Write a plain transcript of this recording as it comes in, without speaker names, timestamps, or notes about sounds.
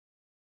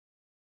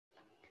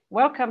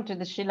Welcome to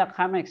the Sheila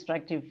Khama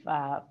Extractive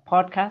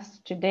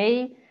podcast.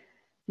 Today,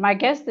 my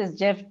guest is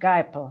Jeff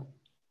Geipel.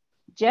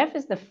 Jeff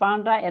is the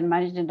founder and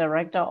managing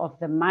director of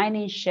the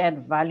Mining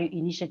Shared Value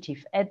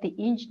Initiative at the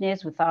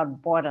Engineers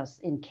Without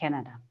Borders in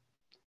Canada.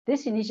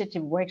 This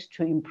initiative works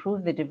to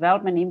improve the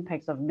development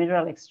impacts of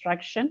mineral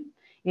extraction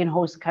in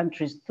host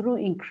countries through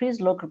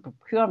increased local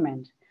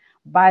procurement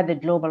by the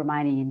global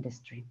mining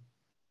industry.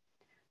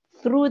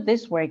 Through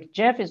this work,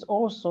 Jeff is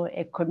also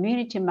a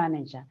community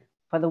manager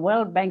for the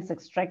World Bank's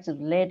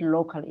extractive-led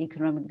local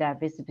economic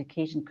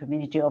diversification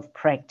community of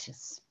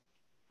practice.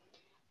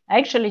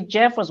 Actually,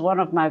 Jeff was one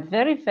of my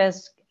very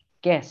first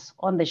guests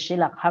on the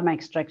Sheila Khama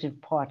Extractive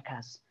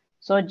podcast.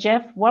 So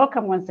Jeff,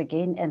 welcome once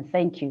again, and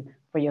thank you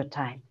for your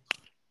time.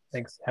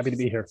 Thanks, happy to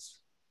be here.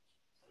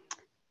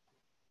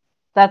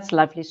 That's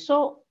lovely.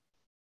 So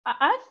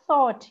I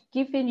thought,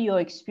 given your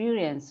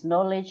experience,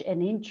 knowledge,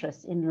 and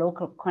interest in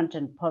local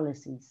content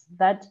policies,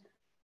 that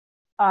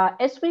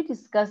as we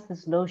discuss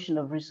this notion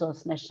of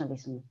resource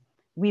nationalism,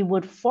 we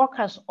would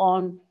focus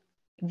on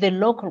the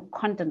local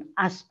content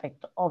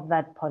aspect of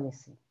that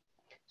policy.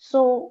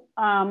 So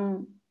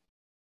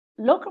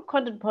local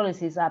content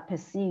policies are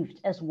perceived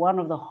as one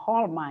of the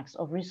hallmarks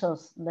of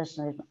resource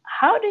nationalism.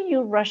 How do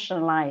you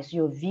rationalize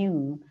your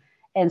view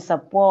and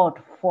support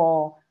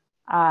for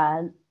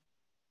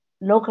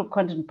local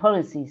content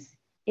policies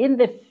in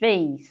the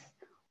face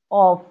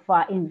of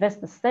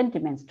investor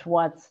sentiments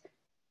towards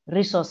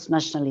resource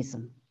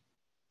nationalism?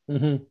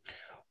 Mm-hmm.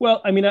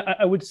 Well, I mean,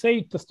 I would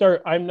say to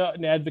start, I'm not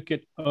an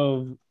advocate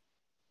of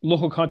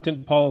local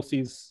content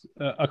policies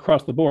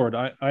across the board.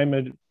 I'm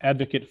an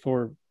advocate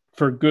for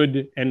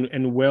good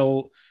and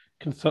well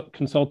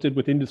consulted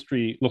with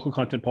industry local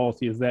content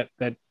policies that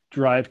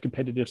drive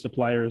competitive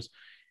suppliers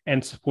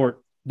and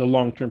support the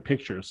long-term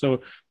picture.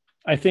 So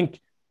I think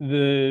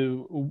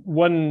the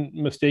one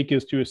mistake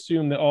is to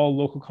assume that all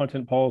local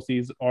content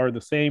policies are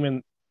the same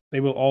and they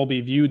will all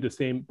be viewed the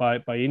same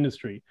by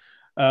industry.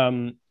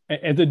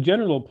 As a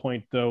general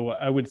point, though,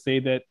 I would say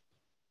that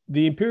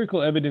the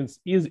empirical evidence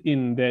is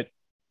in that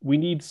we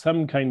need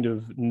some kind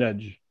of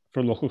nudge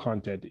for local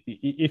content.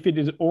 If it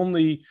is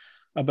only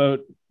about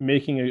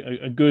making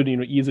a good,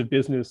 ease of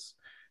business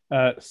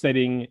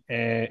setting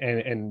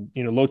and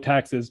low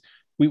taxes,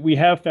 we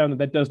have found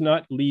that does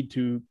not lead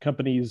to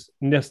companies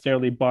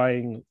necessarily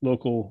buying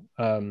locally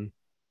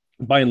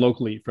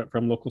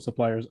from local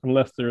suppliers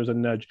unless there is a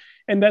nudge.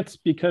 And that's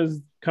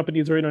because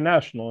companies are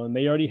international and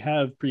they already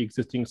have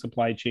pre-existing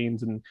supply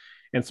chains and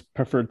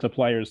preferred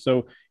suppliers.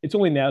 So it's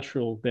only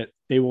natural that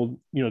they will,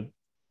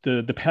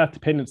 the path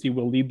dependency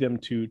will lead them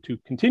to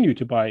continue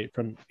to buy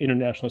from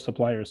international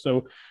suppliers.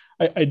 So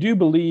I do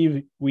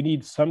believe we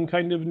need some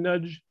kind of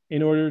nudge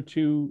in order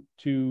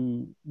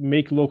to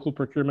make local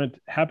procurement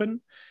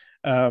happen.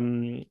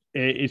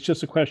 It's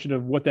just a question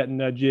of what that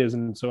nudge is.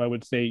 And so I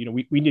would say,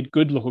 we need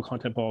good local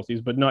content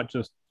policies, but not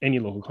just any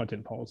local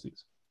content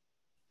policies.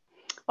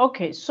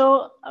 Okay,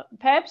 so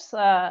perhaps,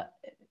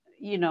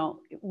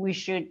 we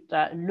should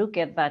look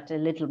at that a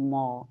little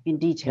more in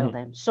detail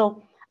then.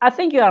 So I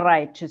think you are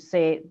right to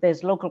say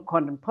there's local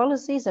content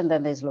policies and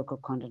then there's local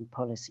content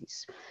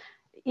policies.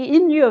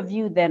 In your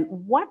view, then,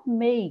 what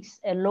makes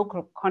a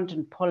local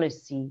content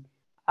policy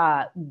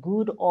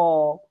good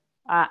or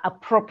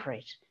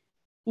appropriate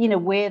in a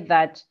way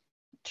that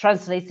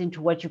translates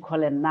into what you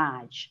call a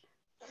nudge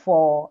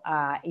for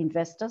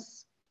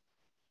investors?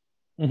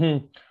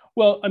 Mm-hmm.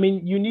 Well, I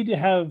mean, you need to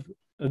have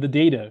the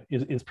data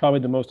is probably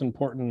the most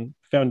important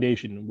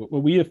foundation.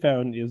 What we have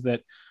found is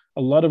that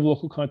a lot of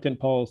local content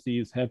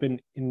policies have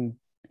been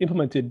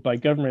implemented by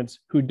governments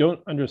who don't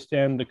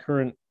understand the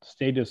current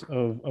status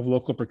of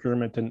local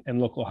procurement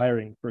and local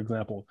hiring, for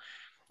example.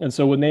 And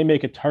so when they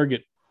make a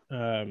target,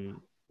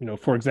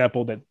 for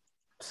example, that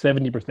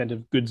 70%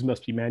 of goods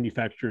must be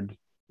manufactured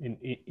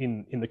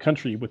in the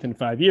country within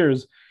 5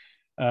 years,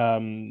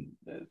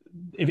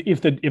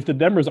 if the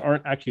numbers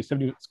aren't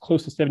actually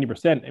close to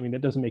 70%, I mean,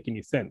 that doesn't make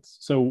any sense.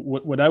 So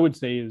what I would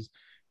say is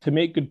to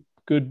make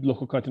good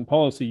local content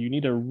policy, you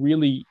need a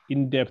really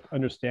in-depth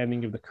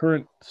understanding of the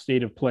current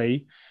state of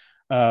play.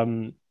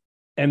 And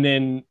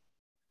then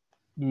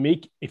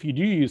if you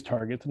do use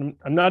targets, and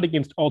I'm not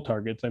against all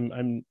targets,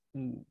 I'm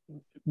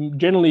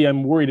generally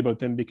worried about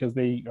them because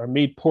they are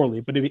made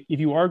poorly. But if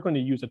you are going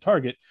to use a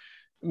target,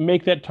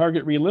 make that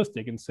target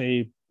realistic and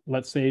say,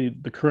 let's say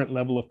the current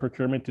level of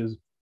procurement is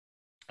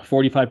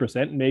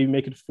 45%, maybe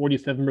make it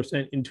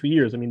 47% in 2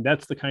 years. I mean,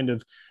 that's the kind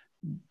of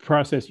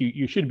process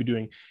you should be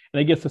doing. And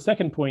I guess the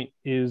second point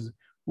is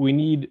we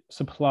need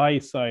supply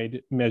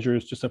side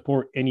measures to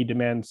support any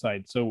demand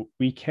side. So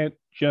we can't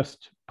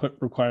just put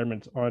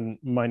requirements on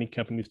mining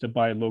companies to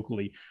buy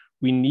locally.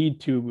 We need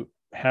to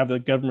have the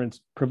governments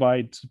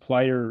provide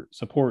supplier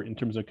support in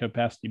terms of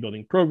capacity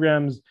building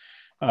programs,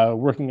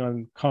 working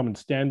on common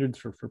standards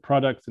for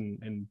products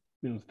and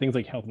things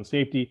like health and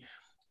safety,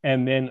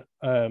 and then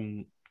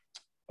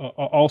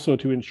also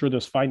to ensure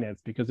there's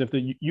finance, because if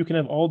you can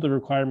have all the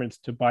requirements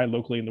to buy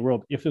locally in the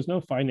world, if there's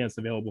no finance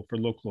available for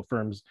local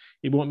firms,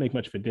 it won't make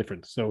much of a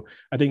difference. So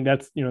I think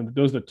that's,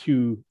 those are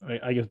two,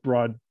 I guess,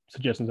 broad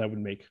suggestions I would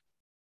make.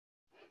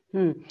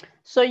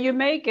 So you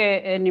make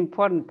an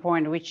important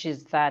point, which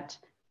is that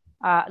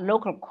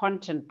local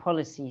content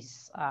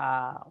policies,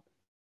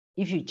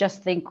 if you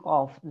just think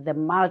of the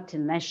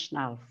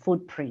multinational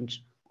footprint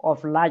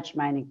of large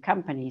mining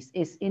companies,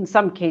 is in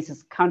some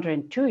cases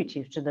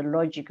counterintuitive to the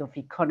logic of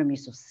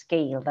economies of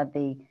scale that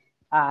they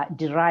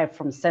derive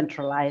from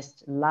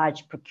centralized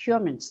large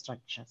procurement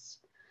structures.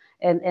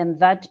 And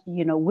that,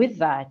 with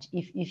that,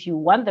 if you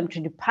want them to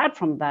depart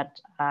from that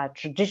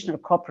traditional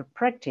corporate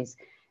practice,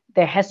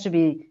 there has to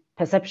be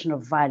perception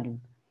of value.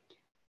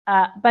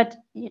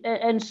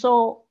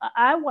 So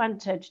I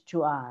wanted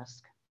to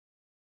ask,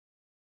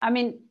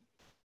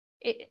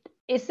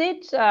 is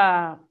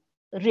it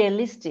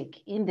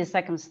realistic in the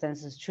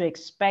circumstances to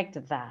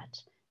expect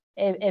that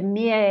a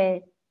mere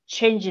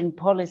change in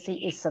policy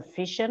is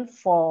sufficient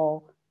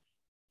for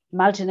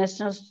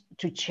multinationals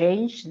to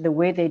change the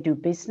way they do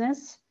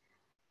business?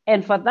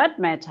 And for that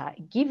matter,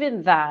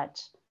 given that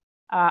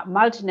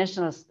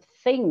multinationals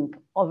think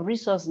of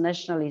resource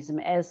nationalism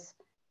as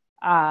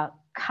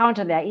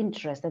counter their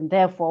interest and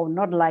therefore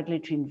not likely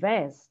to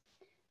invest,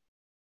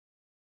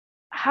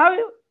 how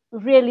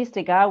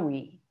realistic are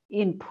we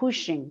in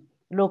pushing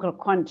local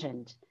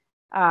content?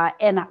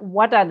 And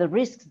what are the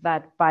risks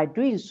that by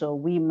doing so,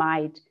 we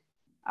might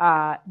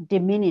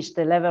diminish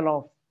the level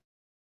of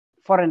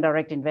foreign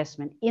direct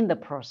investment in the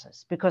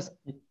process? Because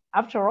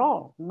after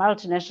all,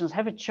 multinationals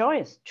have a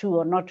choice to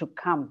or not to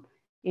come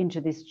into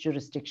these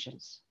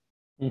jurisdictions.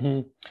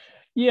 Mm-hmm.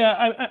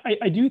 Yeah,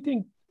 I do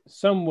think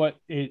somewhat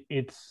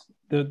it's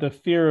the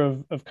fear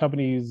of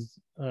companies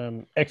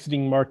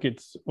exiting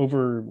markets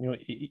over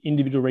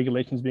individual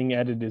regulations being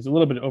added is a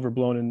little bit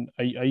overblown. And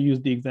I use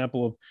the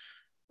example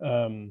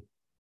of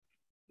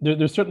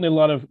there's certainly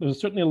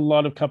a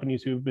lot of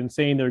companies who have been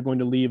saying they're going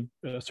to leave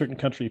a certain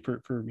country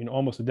for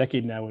almost a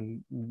decade now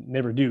and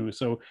never do.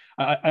 So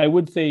I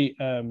would say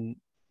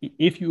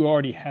if you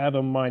already have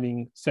a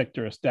mining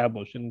sector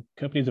established and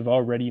companies have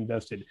already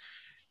invested,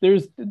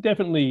 there's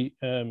definitely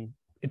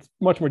it's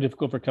much more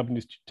difficult for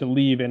companies to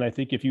leave. And I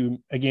think if you,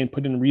 again,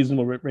 put in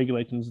reasonable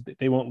regulations,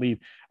 they won't leave.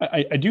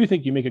 I do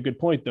think you make a good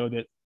point, though,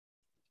 that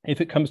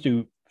if it comes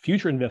to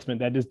future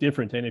investment, that is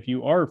different. And if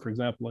you are, for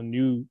example, a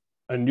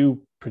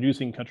new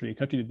producing country, a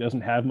country that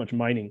doesn't have much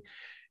mining,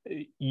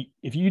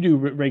 if you do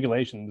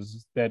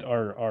regulations that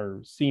are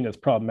seen as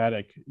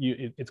problematic,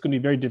 it's going to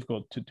be very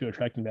difficult to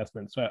attract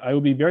investment. So I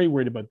would be very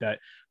worried about that.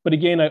 But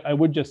again, I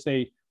would just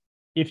say,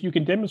 if you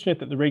can demonstrate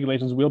that the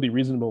regulations will be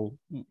reasonable,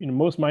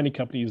 most mining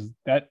companies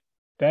that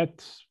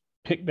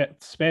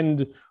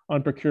spend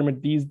on procurement,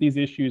 these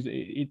issues,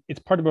 it's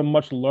part of a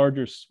much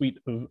larger suite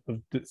of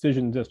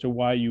decisions as to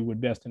why you would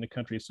invest in a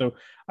country. So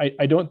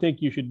I don't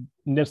think you should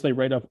necessarily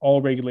write off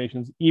all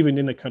regulations, even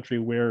in a country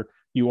where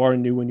you are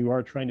new and you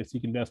are trying to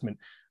seek investment.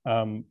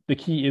 The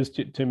key is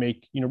to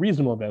make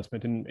reasonable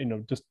investment.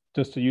 And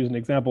just to use an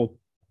example,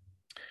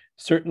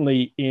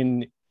 certainly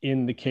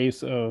in the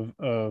case of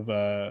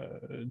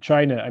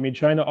China,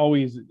 China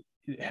always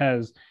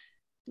has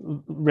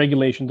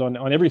regulations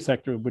on every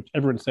sector, which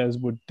everyone says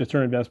would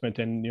deter investment,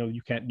 and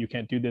you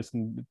can't do this,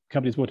 and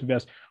companies won't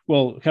invest.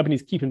 Well,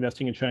 companies keep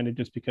investing in China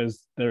just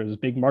because there's a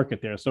big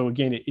market there. So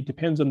again, it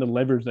depends on the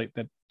leverage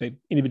that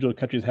individual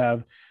countries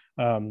have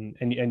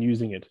and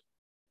using it.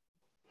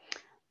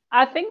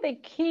 I think the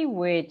key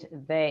word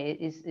there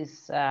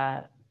is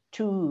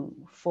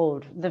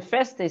twofold. The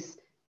first is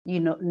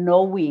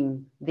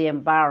knowing the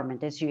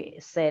environment. As you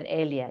said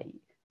earlier,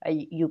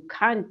 you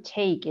can't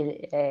take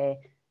a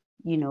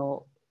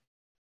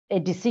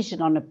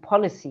decision on a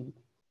policy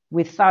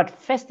without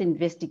first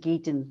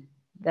investigating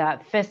the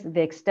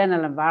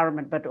external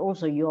environment, but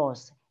also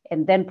yours,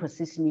 and then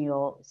positioning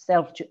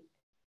yourself to,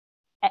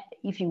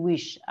 if you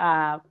wish,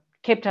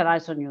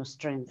 capitalize on your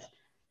strengths.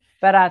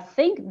 But I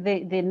think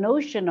the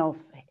notion of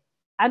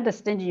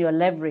understanding your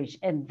leverage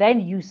and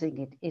then using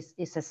it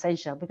is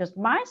essential, because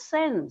my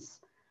sense,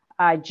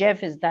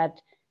 Jeff, is that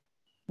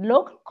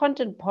local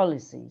content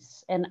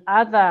policies and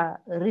other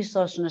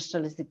resource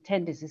nationalistic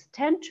tendencies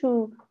tend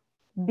to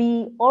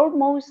be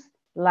almost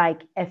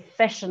like a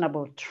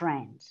fashionable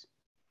trend.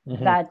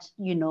 Mm-hmm. That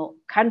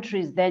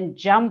countries then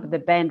jump the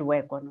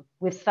bandwagon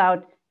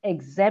without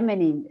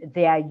examining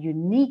their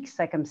unique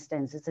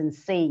circumstances and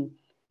saying,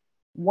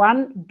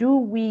 one, do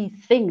we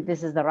think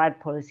this is the right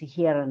policy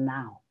here and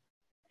now?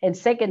 And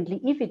secondly,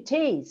 if it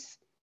is,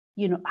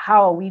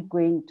 how are we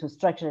going to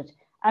structure it?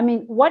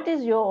 What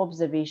is your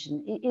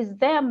observation? Is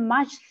there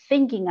much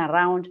thinking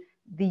around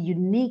the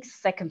unique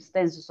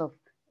circumstances of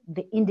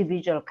the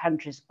individual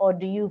countries, or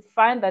do you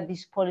find that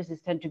these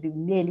policies tend to be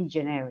merely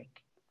generic?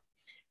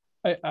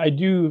 I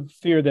do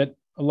fear that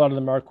a lot of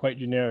them are quite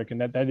generic,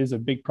 and that is a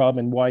big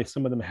problem, and why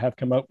some of them have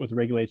come out with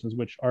regulations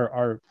which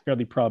are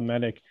fairly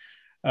problematic.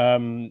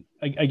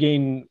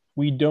 Again,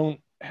 we don't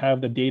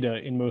have the data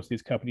in most of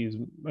these countries.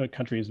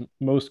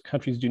 Most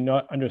countries do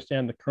not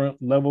understand the current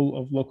level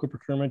of local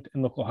procurement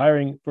and local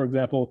hiring, for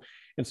example.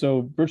 And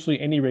so virtually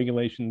any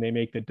regulation they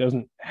make that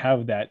doesn't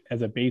have that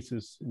as a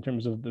basis in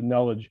terms of the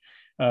knowledge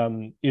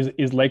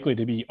is likely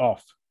to be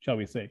off, shall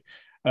we say.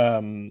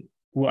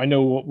 Well, I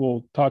know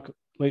we'll talk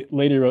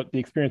later about the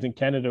experience in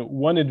Canada.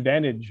 One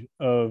advantage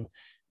of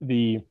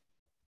the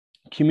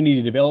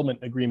community development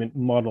agreement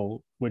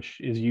model, which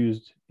is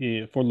used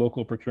for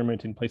local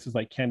procurement in places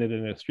like Canada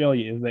and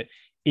Australia, is that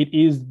it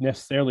is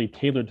necessarily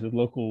tailored to the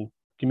local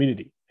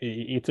community.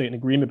 It's an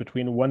agreement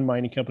between one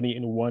mining company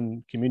and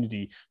one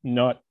community,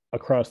 not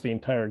across the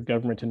entire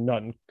government and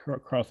not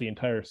across the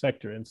entire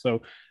sector. And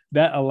so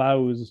that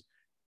allows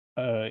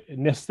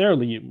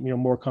necessarily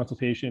more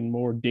consultation,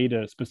 more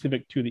data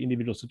specific to the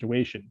individual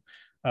situation,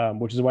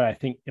 which is why I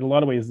think in a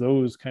lot of ways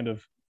those kind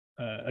of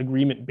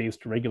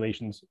agreement-based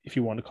regulations, if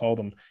you want to call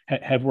them,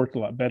 have worked a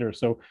lot better.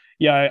 So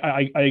yeah,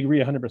 I agree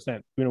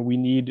 100%. We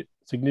need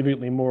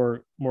significantly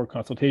more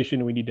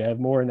consultation. We need to have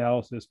more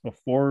analysis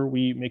before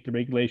we make the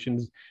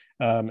regulations,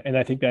 and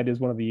I think that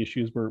is one of the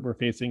issues we're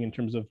facing in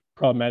terms of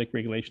problematic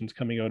regulations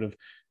coming out of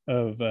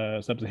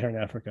sub-Saharan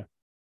Africa.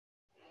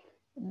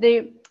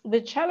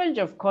 The challenge,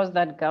 of course,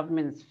 that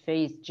governments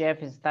face,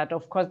 Jeff, is that,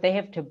 of course, they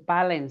have to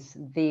balance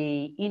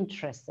the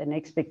interests and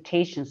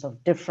expectations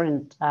of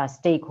different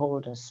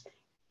stakeholders,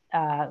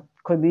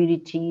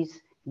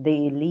 communities, the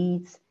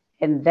elites,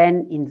 and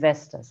then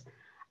investors.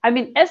 I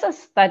mean, as a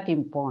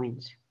starting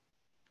point,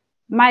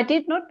 might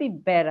it not be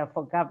better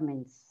for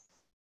governments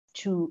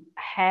to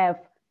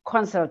have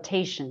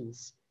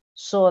consultations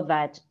so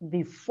that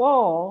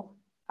before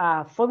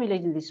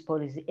formulating this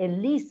policy, at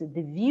least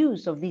the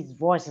views of these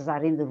voices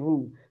are in the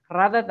room,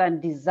 rather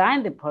than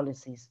design the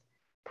policies,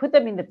 put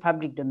them in the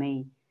public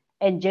domain,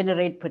 and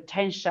generate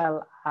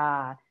potential,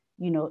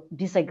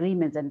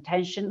 disagreements and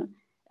tension?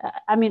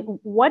 I mean,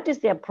 what is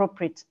the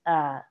appropriate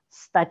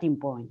starting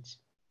point?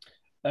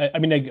 I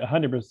mean, I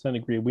 100%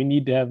 agree. We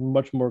need to have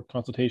much more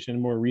consultation,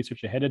 more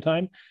research ahead of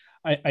time.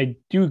 I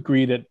do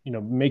agree that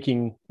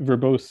making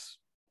verbose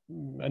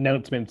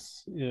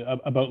announcements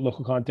about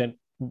local content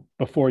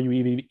before you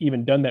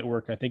even done that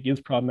work, I think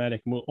is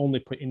problematic and will only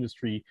put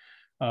industry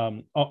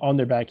on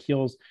their back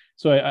heels.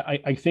 So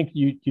I think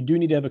you do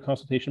need to have a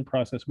consultation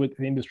process with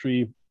the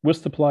industry, with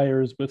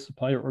suppliers, with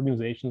supplier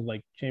organizations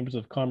like chambers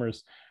of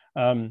commerce.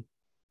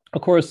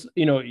 Of course,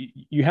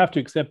 you have to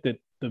accept that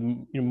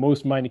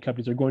most mining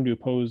companies are going to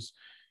oppose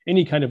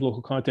any kind of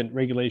local content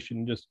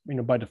regulation just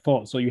by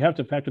default. So you have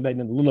to factor that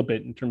in a little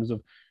bit in terms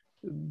of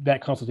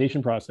that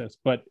consultation process.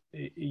 But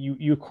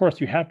you of course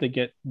you have to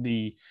get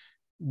the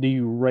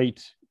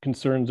right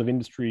concerns of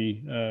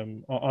industry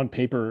on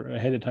paper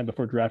ahead of time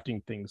before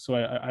drafting things. So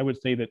I would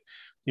say that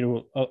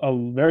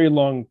a very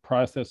long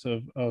process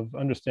of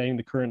understanding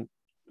the current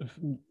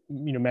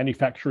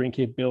manufacturing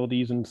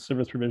capabilities and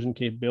service provision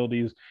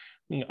capabilities,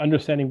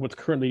 understanding what's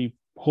currently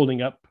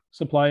holding up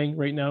supplying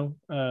right now,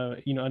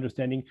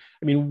 understanding.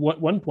 I mean,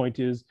 one point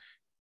is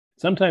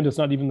sometimes it's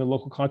not even the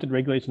local content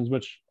regulations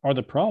which are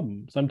the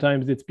problem.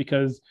 Sometimes it's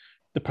because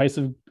the price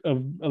of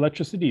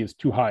electricity is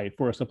too high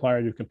for a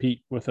supplier to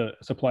compete with a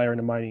supplier in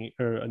a mining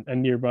or a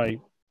nearby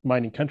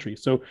mining country.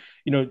 So,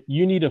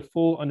 you need a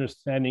full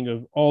understanding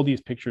of all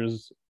these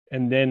pictures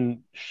and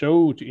then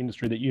show to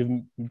industry that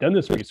you've done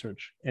this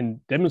research and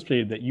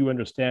demonstrated that you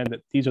understand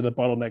that these are the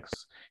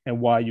bottlenecks and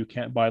why you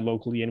can't buy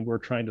locally, and we're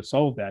trying to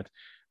solve that.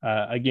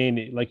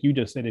 Again, like you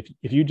just said,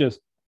 if you just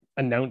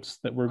announce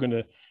that we're going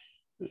to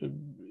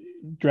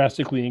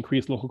drastically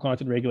increase local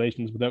content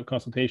regulations without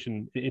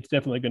consultation, it's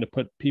definitely going to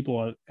put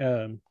people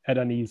at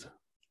unease.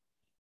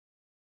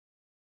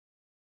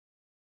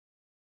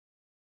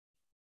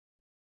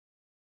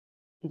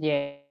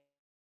 Yes.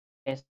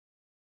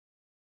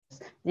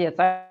 Yes,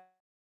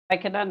 I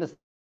can understand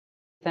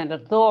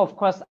that. Though, of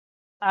course,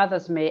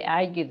 others may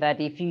argue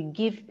that if you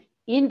give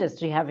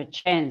industry have a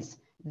chance,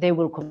 they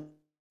will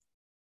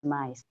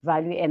compromise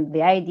value. And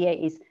the idea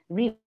is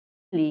really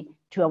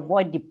to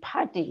avoid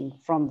departing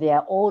from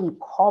their own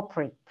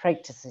corporate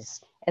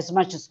practices as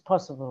much as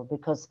possible,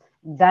 because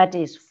that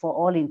is, for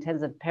all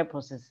intents and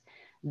purposes,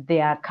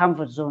 their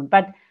comfort zone.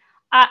 But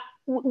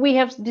we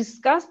have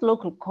discussed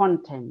local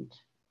content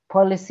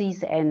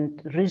policies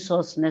and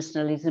resource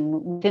nationalism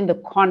within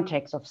the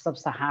context of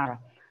sub-Sahara.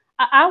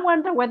 I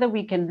wonder whether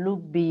we can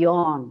look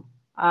beyond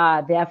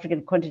the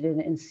African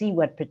continent and see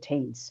what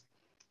pertains.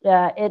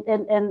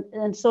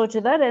 And so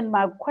to that end,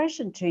 my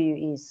question to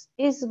you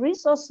is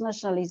resource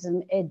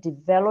nationalism a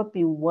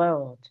developing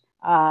world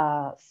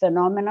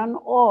phenomenon,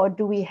 or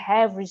do we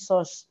have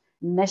resource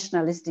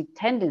nationalistic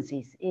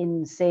tendencies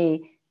in, say,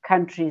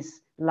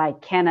 countries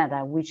like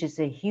Canada, which is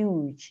a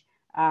huge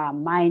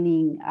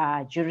mining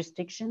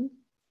jurisdiction?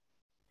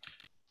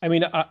 I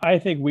mean, I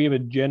think we have a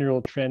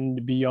general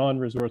trend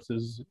beyond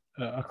resources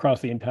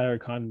across the entire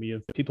economy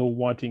of people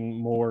wanting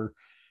more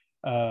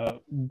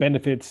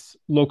benefits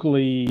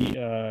locally,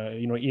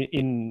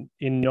 in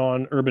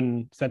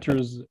non-urban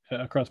centers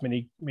across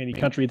many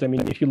countries. I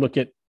mean, if you look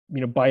at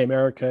Buy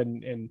America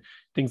and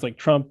things like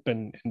Trump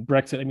and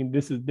Brexit, I mean,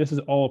 this is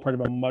all part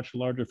of a much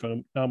larger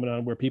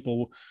phenomenon where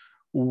people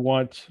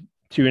want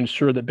to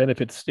ensure that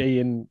benefits stay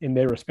in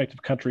their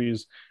respective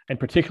countries, and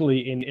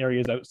particularly in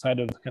areas outside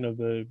of kind of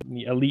the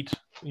elite,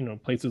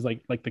 places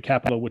like the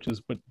capital, which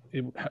is what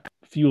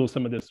fuels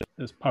some of this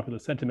this popular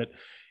sentiment.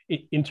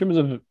 In terms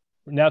of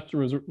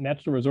natural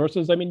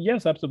resources, I mean,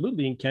 yes,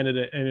 absolutely. In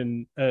Canada and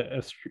in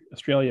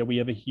Australia, we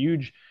have a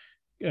huge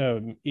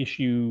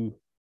issue,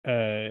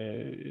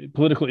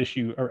 political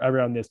issue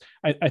around this.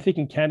 I think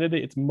in Canada,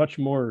 it's much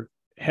more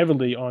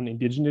heavily on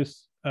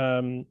Indigenous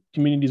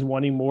communities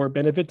wanting more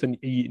benefits, and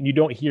you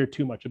don't hear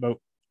too much about,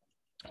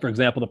 for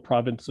example, the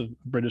province of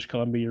British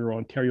Columbia or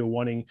Ontario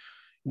wanting,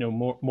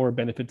 more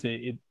benefits.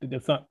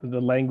 That's not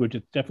the language.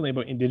 It's definitely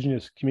about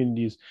Indigenous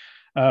communities.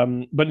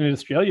 But in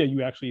Australia,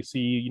 you actually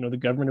see, the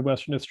government of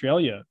Western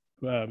Australia,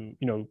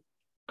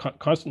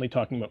 constantly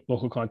talking about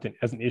local content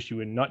as an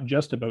issue and not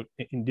just about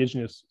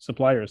Indigenous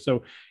suppliers.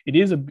 So it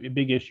is a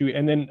big issue.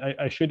 And then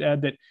I should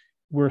add that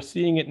we're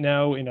seeing it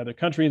now in other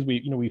countries.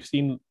 We've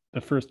seen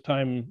the first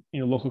time,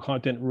 local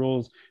content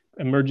rules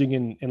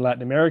emerging in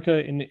Latin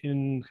America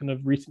in kind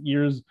of recent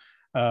years.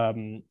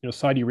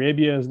 Saudi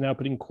Arabia is now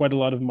putting quite a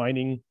lot of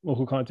mining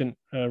local content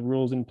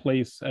rules in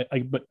place,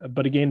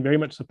 but again, very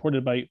much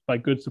supported by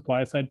good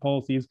supply side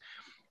policies.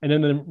 And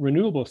then the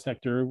renewable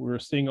sector, we're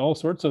seeing all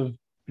sorts of,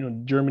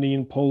 Germany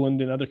and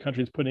Poland and other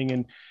countries putting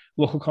in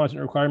local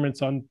content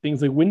requirements on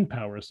things like wind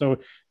power. So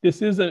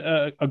this is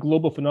a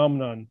global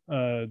phenomenon.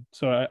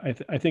 So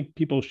I think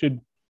people should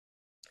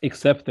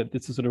accept that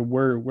this is sort of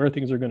where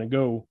things are going to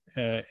go,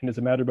 and it's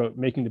a matter about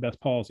making the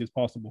best policies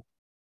possible.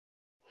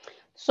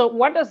 So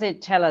what does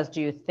it tell us,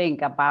 do you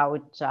think,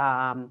 about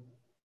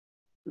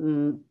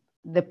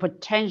the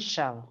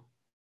potential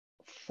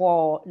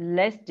for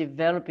less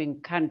developing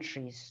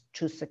countries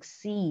to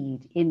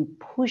succeed in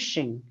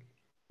pushing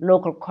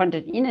local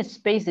content in a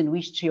space in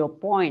which, to your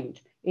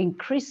point,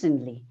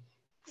 increasingly,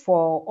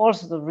 for all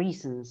sorts of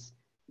reasons,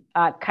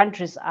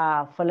 countries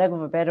are, for lack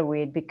of a better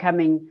word,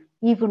 becoming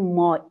even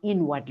more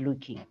inward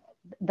looking?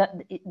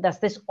 Does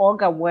this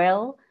augur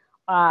well?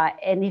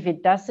 And if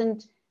it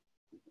doesn't,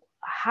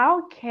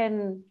 how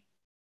can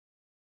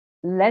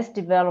less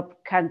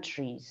developed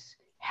countries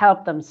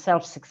help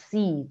themselves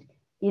succeed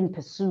in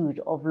pursuit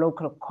of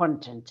local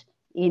content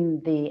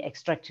in the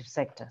extractive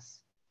sectors?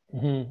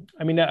 Mm-hmm.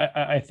 I mean,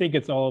 I think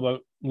it's all about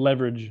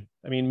leverage.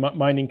 I mean,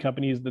 mining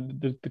companies,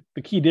 the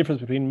key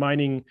difference between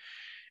mining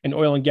and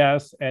oil and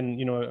gas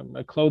and,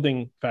 a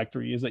clothing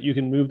factory is that you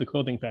can move the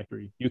clothing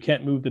factory. You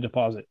can't move the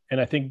deposit. And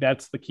I think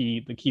that's the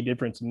key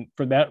difference. And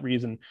for that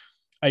reason,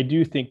 I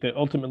do think that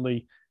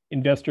ultimately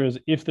investors,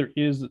 if there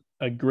is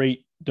a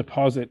great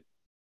deposit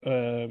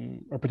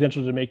or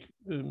potential to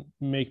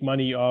make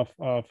money off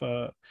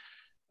oil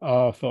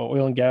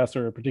and gas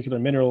or a particular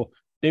mineral,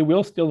 they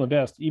will still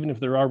invest, even if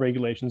there are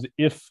regulations,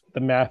 if the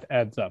math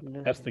adds up.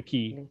 That's the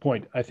key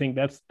point. I think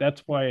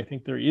that's why I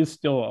think there is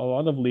still a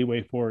lot of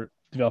leeway for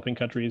developing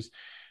countries.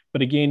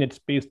 But again, it's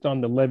based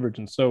on the leverage.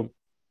 And so,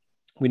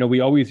 we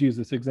always use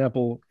this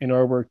example in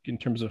our work in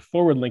terms of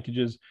forward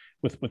linkages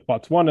with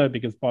Botswana,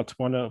 because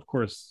Botswana, of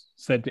course,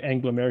 said to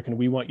Anglo-American,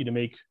 we want you to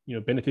make,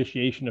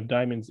 beneficiation of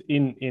diamonds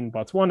in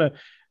Botswana.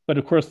 But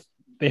of course,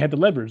 they had the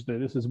leverage.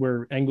 This is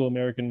where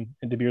Anglo-American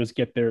and De Beers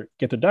get their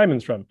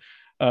diamonds from.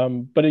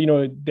 But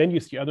then you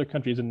see other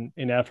countries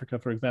in Africa,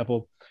 for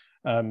example,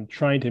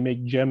 trying to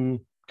make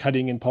gem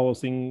cutting and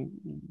polishing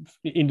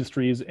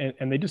industries,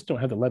 and they just don't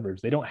have the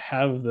leverage. They don't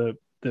have the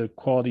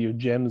quality of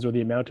gems or the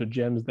amount of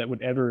gems that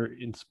would ever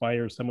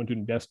inspire someone to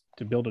invest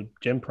to build a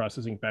gem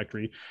processing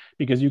factory,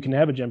 because you can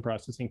have a gem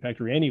processing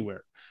factory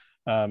anywhere.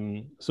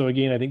 So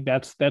again, I think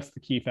that's the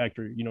key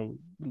factor.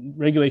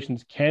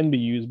 Regulations can be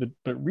used, but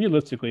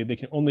realistically, they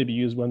can only be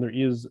used when there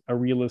is a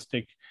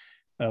realistic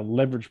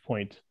leverage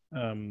point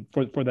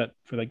for that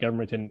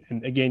government.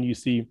 And again, you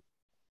see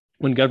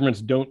when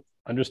governments don't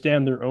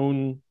understand their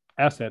own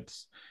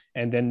assets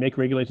and then make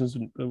regulations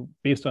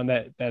based on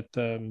that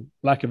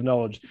lack of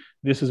knowledge,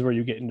 this is where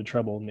you get into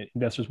trouble, and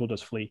investors will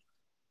just flee.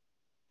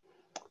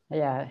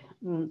 Yeah,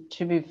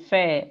 to be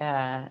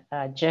fair,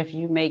 Jeff,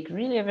 you make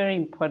really a very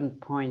important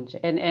point.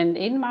 And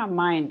in my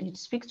mind, it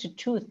speaks to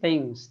two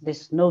things,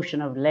 this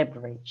notion of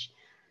leverage.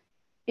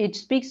 It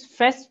speaks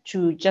first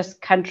to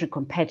just country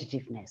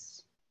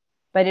competitiveness,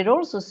 but it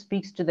also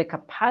speaks to the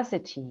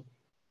capacity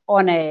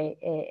on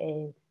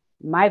a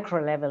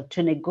micro level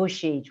to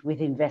negotiate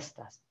with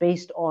investors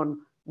based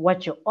on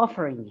what your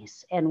offering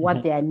is and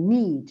what their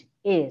need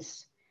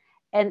is,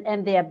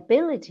 and the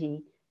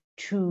ability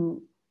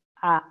to,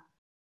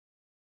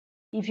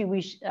 if you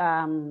wish,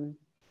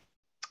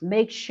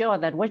 make sure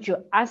that what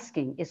you're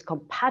asking is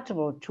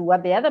compatible to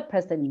what the other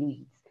person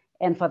needs,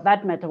 and for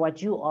that matter,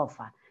 what you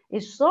offer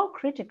is so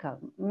critical.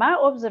 My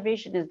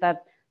observation is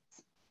that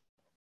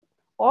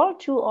all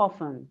too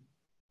often,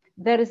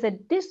 there is a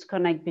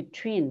disconnect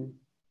between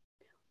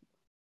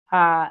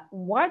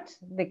what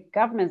the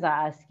governments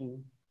are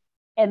asking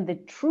and the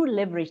true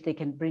leverage they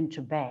can bring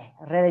to bear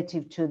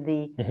relative to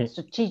the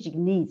strategic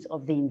needs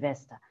of the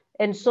investor.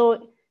 And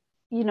so,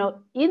 in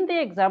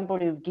the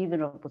example you've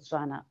given of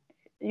Botswana,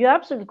 you're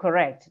absolutely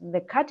correct.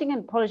 The cutting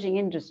and polishing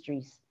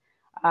industries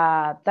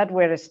that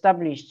were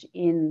established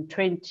in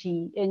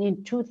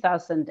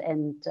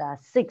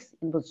 2006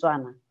 in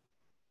Botswana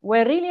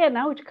were really an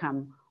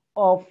outcome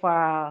of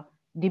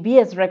De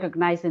Beers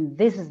recognizing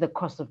this is the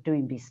cost of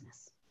doing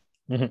business.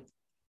 Mm-hmm.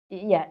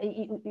 Yeah,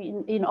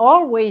 in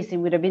all ways, it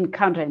would have been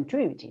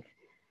counterintuitive.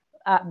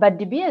 But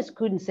De Beers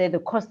couldn't say the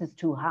cost is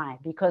too high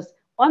because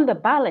on the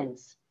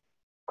balance,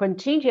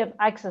 continuing to have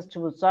access to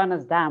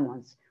Botswana's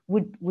diamonds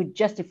would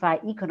justify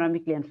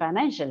economically and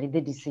financially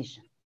the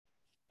decision.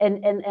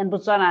 And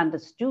Botswana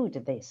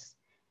understood this.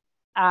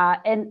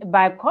 And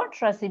by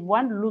contrast, if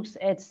one looks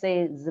at,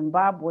 say,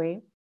 Zimbabwe,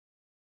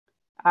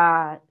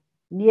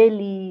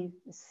 nearly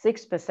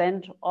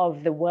 6%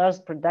 of the world's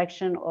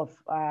production of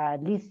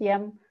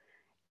lithium,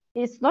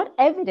 it's not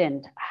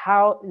evident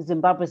how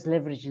Zimbabwe is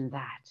leveraging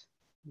that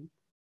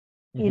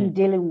in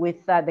dealing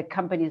with the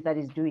companies that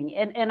is doing.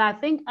 And I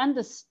think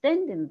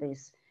understanding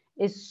this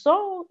is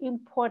so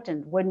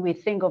important when we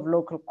think of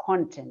local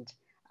content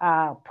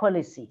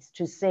policies,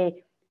 to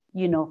say,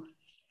 you know,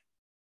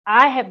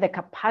 I have the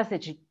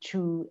capacity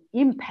to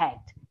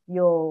impact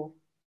your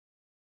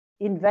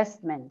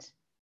investment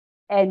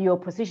and your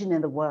position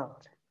in the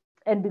world.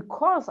 And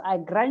because I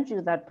grant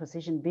you that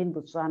position, being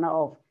Botswana,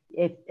 of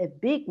a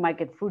big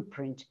market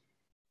footprint,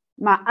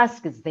 my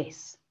ask is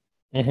this.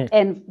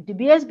 And De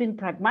Beers has been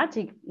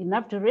pragmatic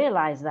enough to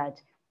realize that,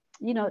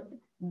 you know,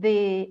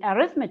 the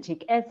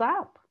arithmetic adds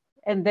up,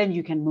 and then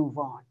you can move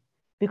on,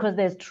 because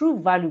there's true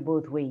value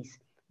both ways.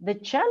 The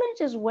challenge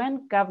is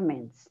when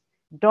governments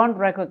don't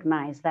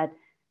recognize that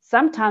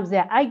sometimes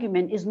their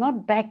argument is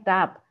not backed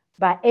up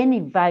by any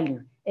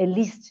value, at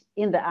least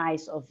in the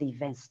eyes of the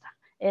investor.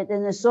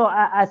 And so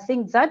I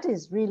think that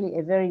is really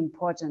a very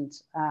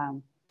important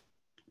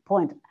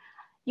point.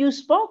 You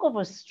spoke of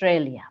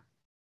Australia.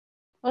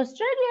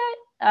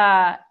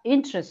 Australia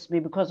interests me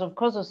because, of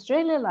course,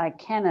 Australia, like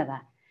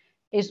Canada,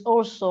 is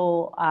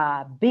also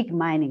a big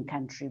mining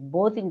country,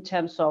 both in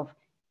terms of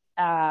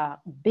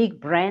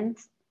big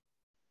brands,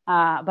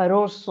 but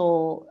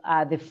also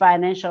the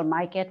financial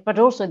market, but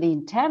also the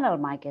internal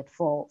market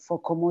for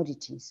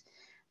commodities.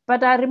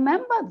 But I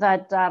remember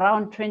that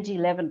around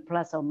 2011,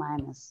 plus or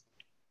minus,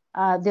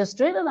 the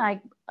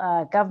Australian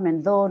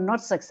government, though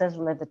not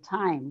successful at the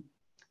time,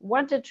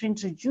 wanted to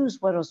introduce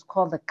what was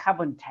called the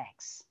carbon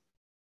tax.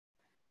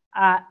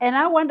 And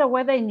I wonder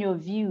whether, in your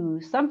view,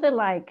 something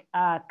like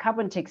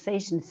carbon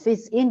taxation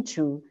fits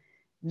into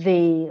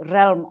the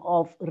realm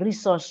of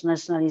resource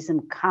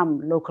nationalism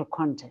come local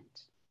content.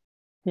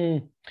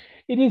 It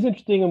is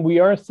interesting, and we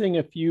are seeing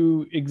a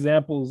few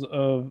examples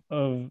of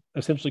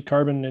essentially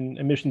carbon and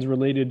emissions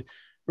related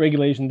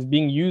regulations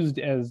being used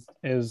as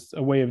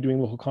a way of doing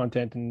local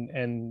content.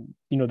 And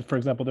you know, for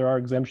example, there are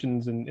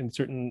exemptions in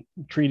certain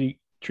treaties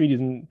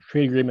and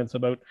trade agreements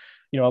about,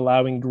 you know,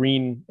 allowing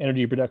green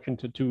energy production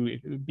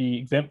to be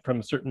exempt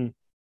from certain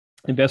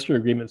investor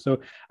agreements. So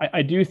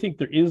I do think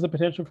there is a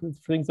potential for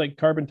things like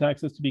carbon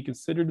taxes to be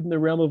considered in the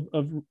realm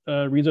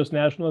of resource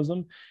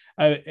nationalism.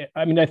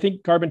 I mean, I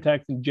think carbon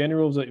tax in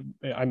general is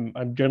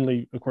I'm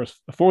generally, of course,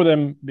 for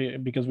them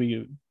because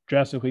we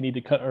drastically need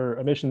to cut our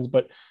emissions.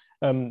 But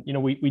you know,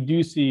 we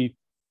do see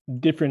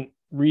different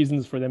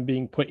reasons for them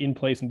being put in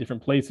place in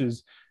different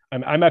places.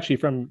 I'm actually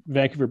from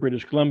Vancouver,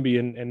 British Columbia,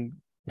 and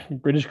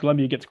British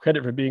Columbia gets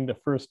credit for being the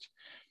first,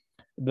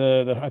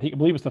 I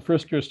believe it's the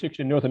first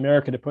jurisdiction in North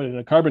America to put in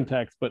a carbon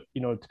tax. But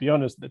you know, to be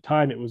honest, at the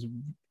time it was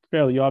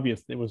fairly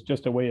obvious it was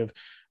just a way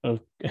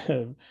of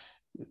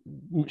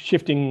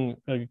shifting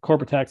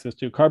corporate taxes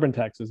to carbon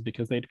taxes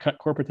because they'd cut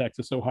corporate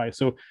taxes so high.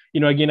 So you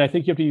know, again, I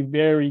think you have to be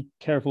very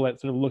careful at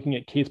sort of looking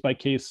at case by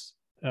case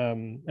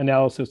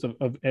analysis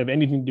of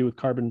anything to do with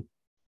carbon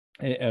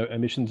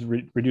emissions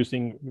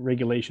reducing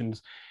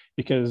regulations,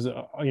 because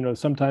you know,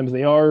 sometimes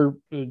they are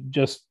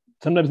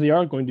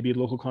going to be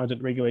local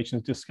content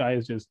regulations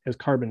disguised as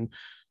carbon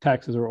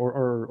taxes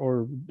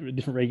or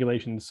different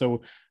regulations.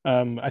 So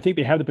I think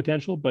they have the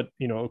potential, but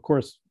you know, of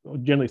course,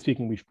 generally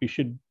speaking, we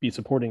should be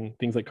supporting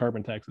things like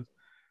carbon taxes.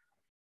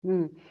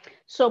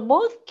 So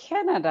both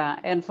Canada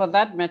and, for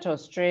that matter,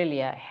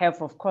 Australia have,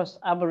 of course,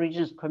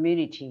 Aboriginal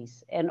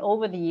communities. And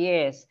over the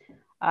years,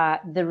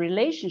 the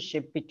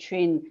relationship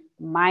between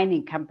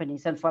mining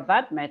companies and, for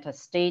that matter,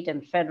 state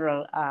and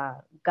federal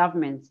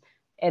governments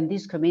and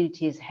these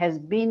communities has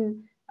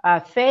been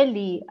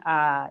fairly,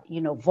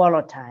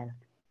 volatile.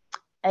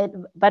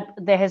 But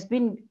there has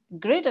been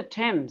great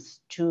attempts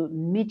to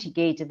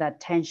mitigate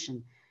that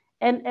tension.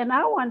 And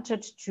I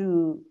wanted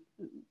to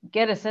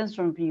get a sense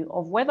from you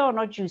of whether or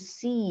not you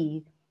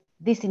see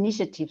these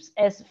initiatives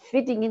as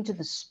fitting into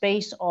the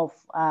space of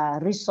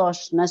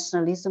resource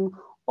nationalism,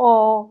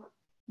 or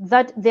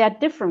that they are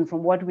different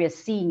from what we are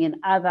seeing in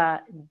other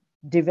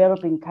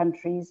developing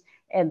countries,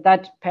 and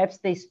that perhaps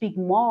they speak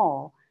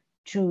more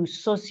to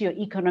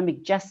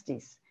socio-economic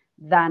justice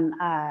than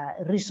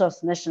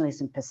resource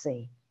nationalism per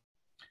se.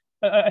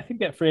 I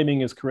think that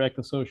framing is correct.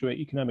 The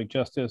socio-economic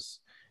justice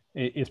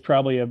is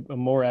probably a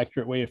more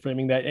accurate way of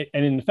framing that.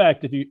 And in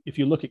fact, if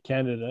you look at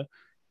Canada,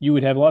 you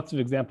would have lots of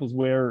examples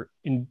where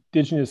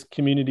Indigenous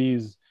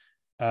communities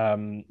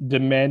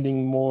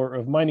demanding more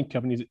of mining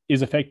companies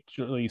is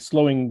effectively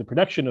slowing the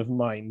production of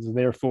mines.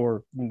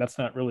 Therefore, that's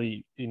not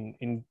really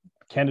in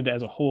Canada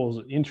as a whole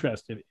is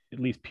interested, at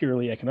least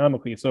purely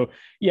economically. So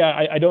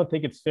yeah, I don't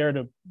think it's fair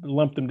to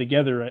lump them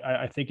together.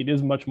 I think it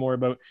is much more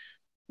about,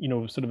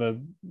 sort of a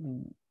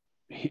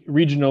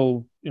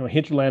regional,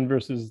 hinterland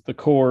versus the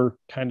core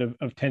kind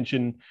of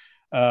tension.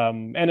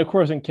 And of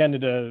course, in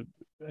Canada,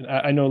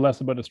 I know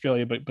less about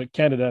Australia, but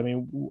Canada, I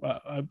mean,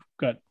 I've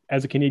got,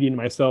 as a Canadian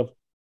myself,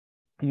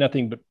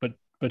 nothing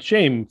but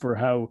shame for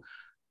how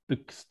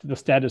the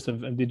status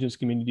of Indigenous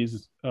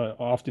communities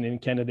often in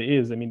Canada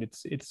is. I mean,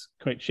 it's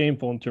quite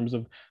shameful in terms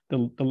of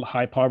the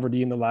high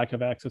poverty and the lack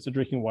of access to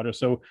drinking water.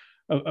 So,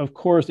 of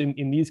course,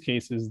 in these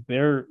cases,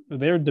 their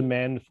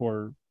demand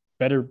for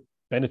better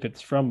benefits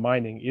from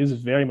mining is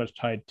very much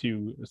tied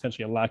to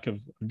essentially a lack of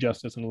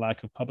justice and a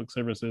lack of public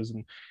services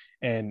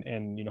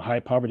and high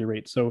poverty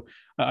rates. So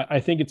I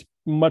think it's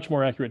much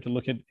more accurate to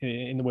look at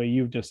in the way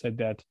you've just said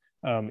that,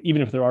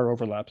 even if there are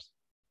overlaps.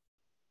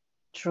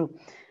 True.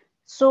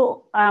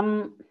 So, I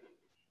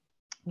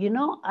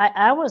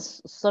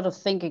was sort of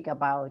thinking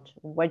about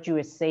what you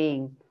were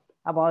saying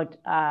about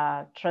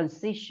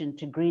transition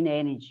to green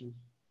energy.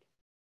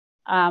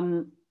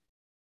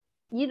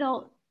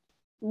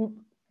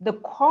 The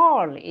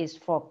call is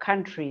for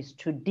countries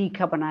to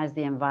decarbonize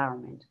the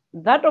environment.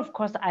 That, of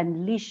course,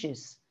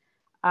 unleashes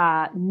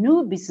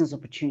new business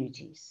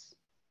opportunities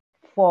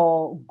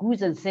for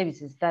goods and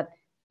services that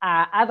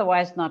are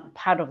otherwise not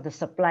part of the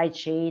supply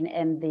chain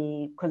and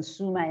the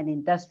consumer and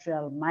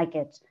industrial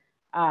market,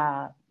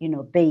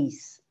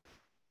 base.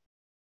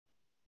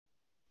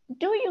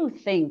 Do you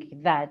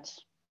think that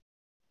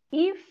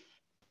if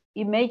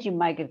emerging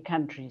market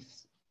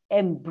countries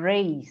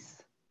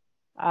embrace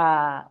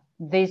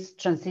this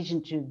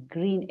transition to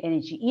green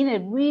energy in a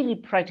really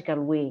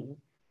practical way,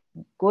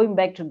 going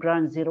back to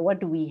ground zero, what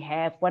do we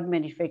have? What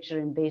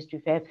manufacturing base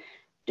do we have?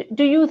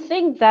 Do you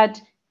think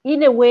that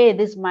in a way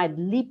this might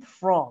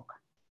leapfrog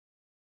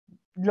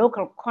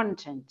local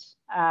content,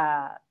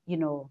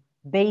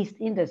 based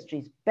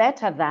industries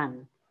better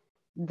than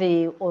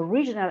the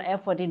original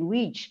effort in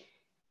which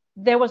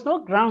there was no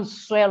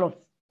groundswell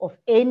of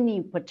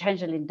any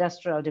potential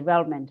industrial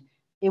development?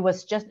 It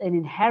was just an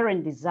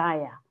inherent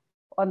desire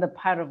on the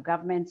part of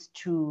governments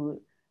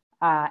to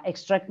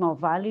extract more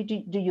value.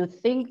 Do you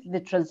think the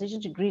transition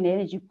to green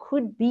energy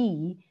could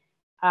be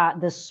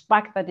the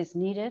spark that is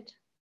needed?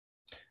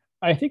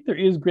 I think there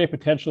is great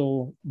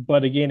potential,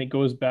 but again, it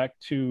goes back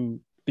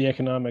to the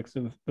economics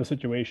of the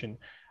situation.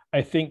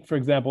 I think, for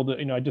example,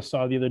 I just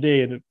saw the other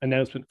day an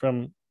announcement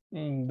from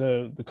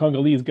the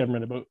Congolese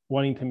government about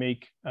wanting to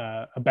make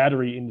a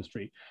battery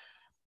industry.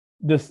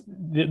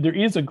 There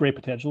is a great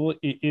potential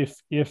if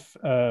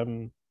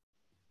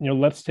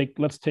let's take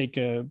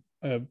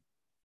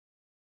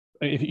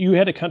if you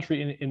had a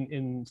country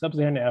in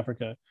sub-Saharan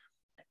Africa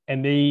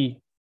and they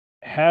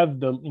have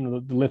the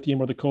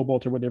lithium or the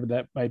cobalt or whatever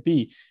that might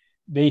be,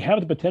 they have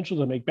the potential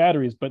to make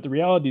batteries, but the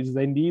reality is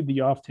they need the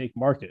offtake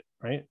market,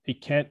 right? They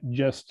can't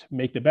just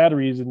make the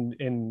batteries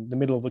in the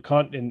middle of the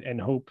continent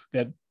and hope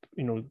that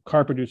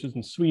car producers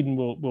in Sweden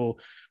will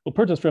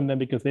purchase from them,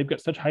 because they've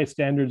got such high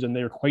standards and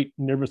they're quite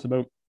nervous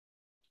about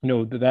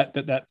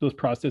that those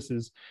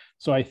processes.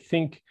 So I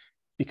think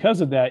because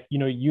of that,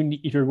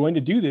 if you're going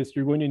to do this,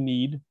 you're going to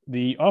need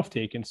the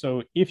offtake. And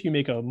so if you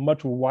make a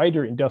much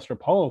wider industrial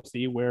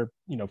policy where,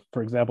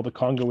 for example, the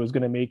Congo is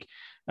going to make,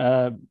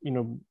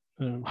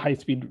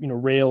 high-speed,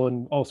 rail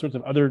and all sorts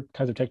of other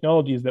kinds of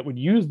technologies that would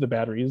use the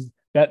batteries,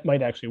 that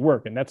might actually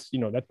work. And that's,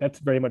 that's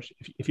very much,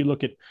 if you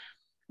look at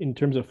in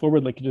terms of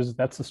forward linkages,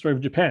 that's the story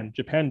of Japan.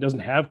 Japan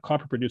doesn't have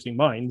copper producing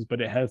mines, but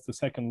it has the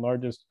second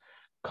largest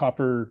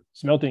copper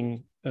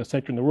smelting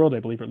sector in the world, I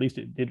believe, or at least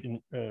it did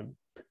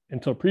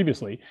until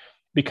previously,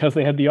 because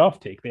they had the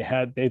offtake. They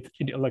had the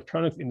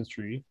electronics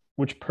industry,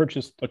 which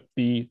purchased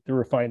the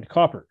refined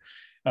copper.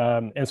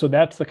 And so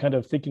that's the kind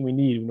of thinking we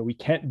need. We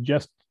can't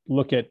just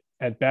look at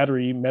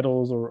battery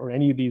metals or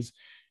any of these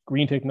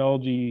green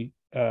technology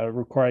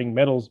requiring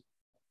metals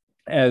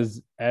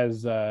as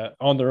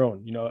on their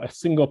own. A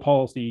single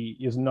policy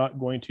is not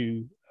going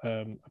to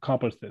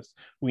accomplish this.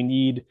 We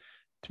need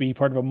to be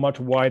part of a much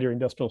wider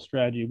industrial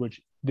strategy,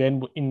 which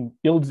then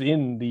builds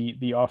in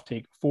the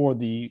offtake for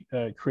the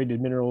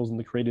created minerals and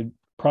the created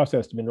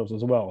processed minerals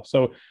as well.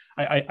 So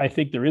I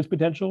think there is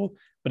potential,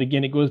 but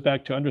again, it goes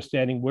back to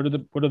understanding what's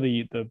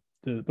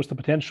the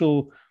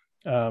potential,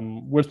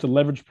 what's the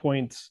leverage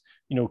points.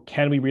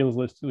 Can we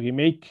realistically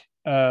make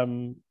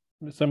some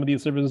of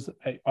these services?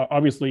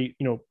 Obviously,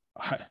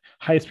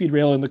 high-speed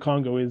rail in the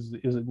Congo is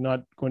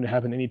not going to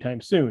happen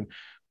anytime soon.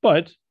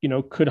 But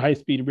could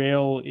high-speed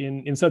rail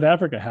in South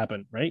Africa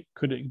happen? Right?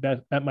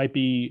 That might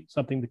be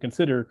something to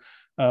consider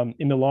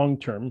in the long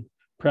term.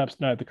 Perhaps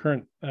not at the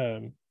current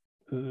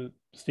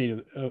state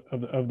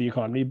of the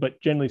economy,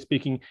 but generally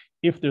speaking,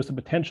 if there's a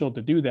potential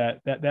to do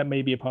that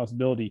may be a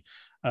possibility.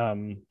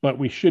 But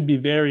we should be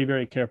very,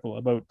 very careful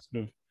about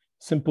sort of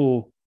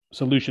simple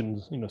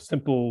solutions.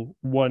 Simple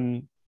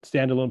one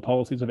standalone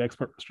policies of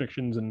export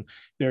restrictions and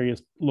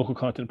various local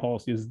content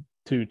policies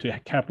to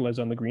capitalize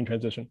on the green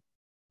transition.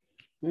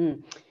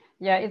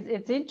 Yeah,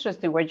 it's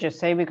interesting what you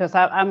say, because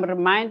I'm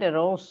reminded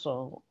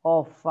also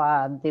of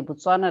the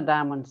Botswana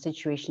diamond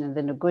situation and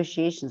the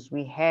negotiations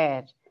we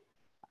had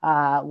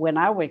when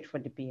I worked for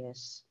the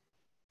BS.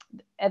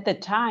 At the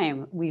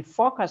time, we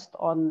focused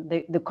on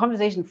the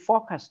conversation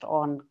focused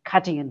on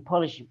cutting and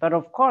polishing. But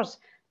of course,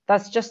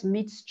 that's just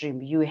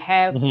midstream. You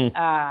have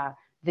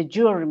the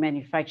jewelry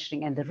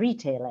manufacturing and the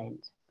retail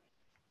end.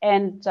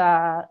 And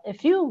a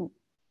few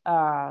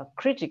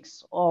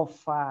critics of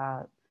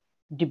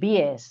De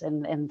Beers,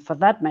 and for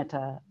that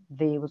matter,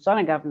 the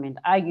Botswana government,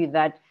 argue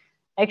that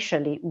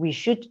actually we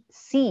should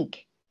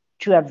seek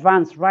to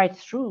advance right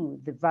through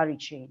the value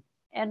chain,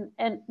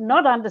 and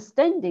not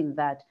understanding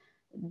that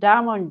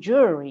diamond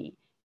jewelry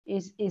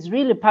is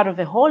really part of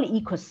a whole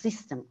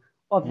ecosystem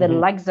of the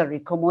luxury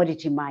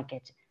commodity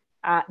market.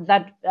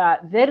 That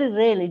very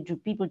rarely do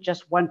people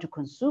just want to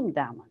consume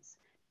diamonds.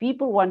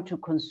 People want to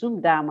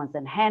consume diamonds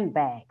and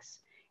handbags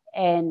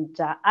and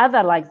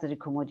other luxury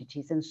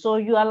commodities. And so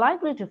you are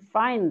likely to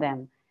find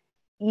them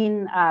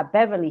in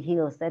Beverly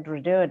Hills at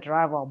Rodeo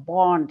Drive or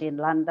Bond in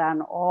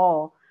London,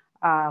 or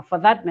for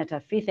that matter,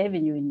 Fifth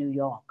Avenue in New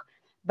York.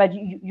 But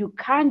you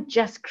can't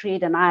just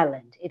create an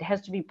island. It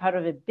has to be part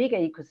of a bigger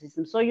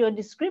ecosystem. So your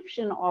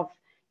description of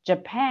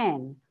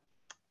Japan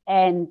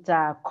and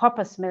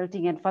copper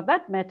smelting, and for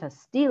that matter,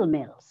 steel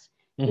mills,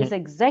 is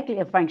exactly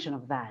a function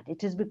of that.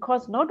 It is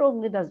because not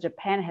only does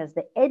Japan has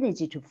the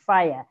energy to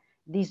fire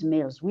these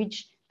mills,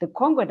 which the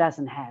Congo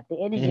doesn't have, the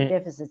energy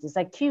deficit is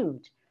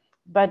acute,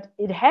 but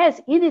it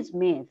has in its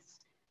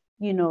midst,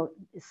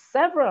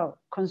 several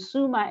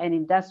consumer and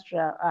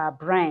industrial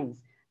brands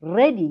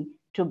ready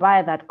to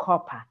buy that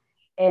copper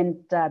and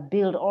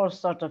build all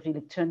sorts of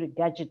electronic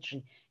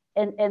gadgetry.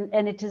 And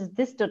it is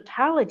this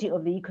totality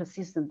of the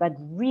ecosystem that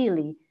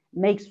really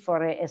makes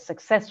for a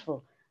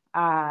successful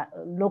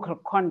local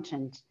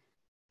content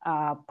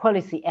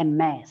policy en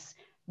masse.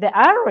 The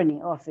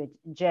irony of it,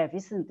 Jeff,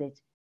 isn't it?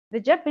 The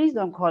Japanese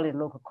don't call it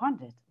local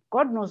content.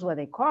 God knows what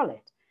they call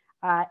it.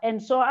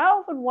 And so I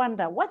often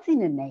wonder, what's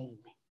in a name,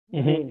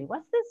 really?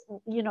 What's this?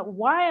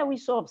 Why are we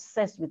so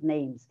obsessed with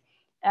names?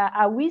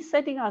 Are we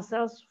setting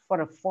ourselves for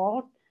a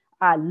fault,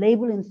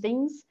 labeling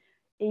things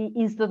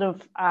instead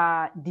of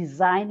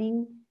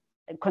designing,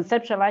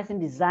 conceptualizing,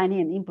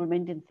 designing, and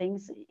implementing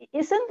things?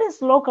 Isn't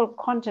this local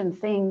content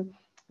thing,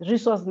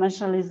 resource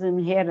nationalism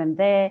here and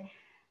there,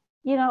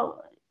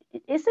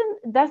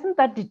 doesn't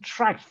that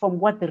detract from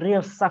what the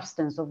real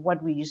substance of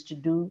what we used to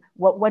do,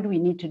 what we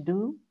need to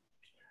do?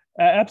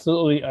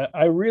 Absolutely.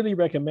 I really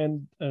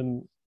recommend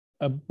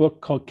a book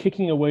called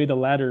Kicking Away the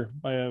Ladder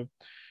by a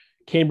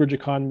Cambridge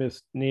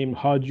economist named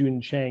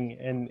Ha-Joon Chang.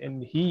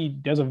 And he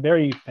does a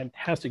very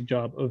fantastic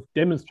job of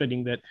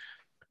demonstrating that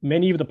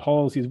many of the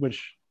policies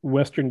which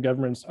Western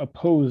governments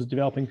oppose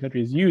developing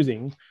countries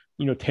using,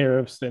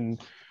 tariffs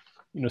and,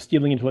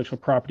 stealing intellectual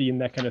property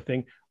and that kind of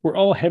thing, were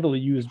all heavily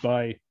used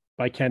by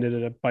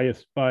Canada,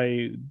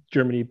 by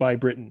Germany, by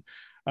Britain.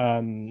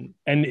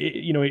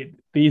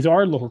 These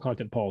are local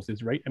content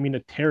policies, right? I mean, a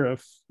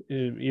tariff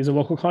is a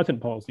local content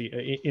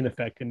policy in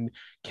effect, and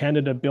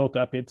Canada built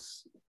up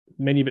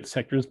many of its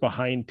sectors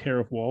behind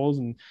tariff walls,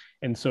 and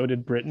so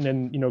did Britain.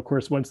 And of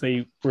course, once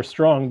they were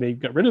strong, they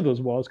got rid of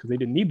those walls because they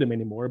didn't need them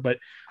anymore. But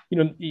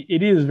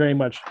it is very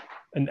much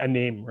a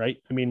name, right?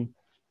 I mean,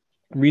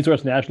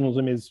 resource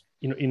nationalism is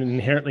an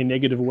inherently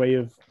negative way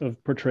of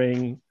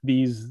portraying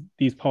these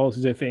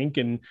policies, I think,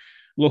 and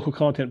local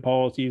content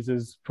policies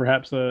is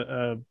perhaps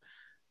a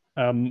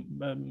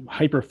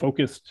hyper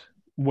focused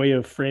way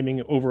of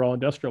framing overall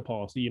industrial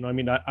policy. I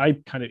mean, I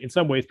kind of in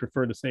some ways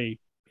prefer to say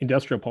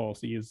industrial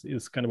policy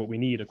is kind of what we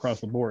need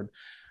across the board.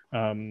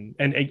 And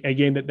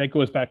again, that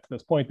goes back to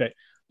this point that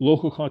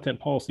local content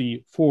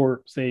policy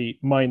for, say,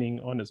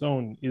 mining on its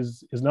own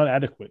is not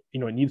adequate.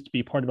 It needs to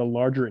be part of a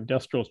larger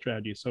industrial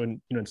strategy. So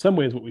in some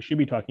ways, what we should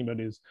be talking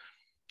about is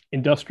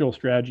industrial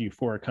strategy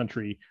for a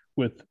country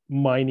with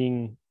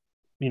mining,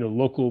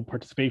 local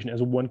participation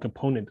as one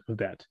component of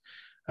that.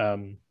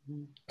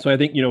 So I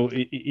think,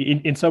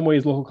 in some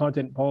ways, local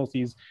content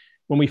policies,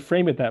 when we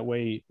frame it that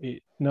way,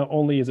 not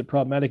only is it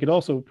problematic, it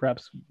also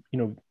perhaps,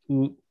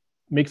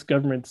 makes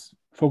governments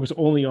focus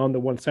only on the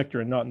one sector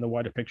and not in the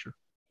wider picture.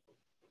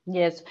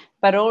 Yes,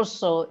 but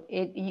also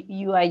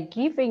you are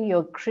giving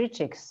your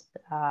critics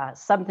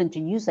something to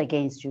use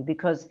against you,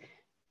 because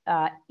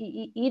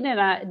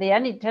the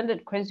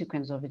unintended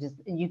consequence of it is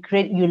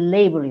you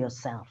label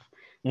yourself.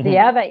 The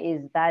other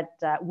is that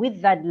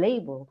with that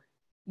label,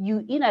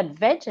 you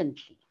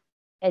inadvertently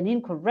and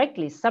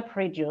incorrectly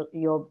separate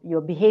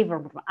your behavior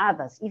from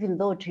others, even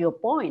though, to your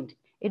point,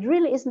 it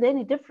really isn't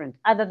any different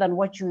other than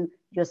what you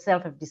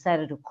yourself have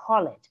decided to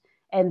call it.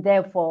 And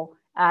therefore,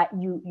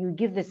 you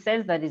give the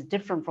sense that it's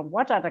different from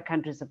what other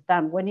countries have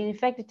done, when in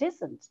fact it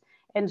isn't.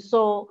 And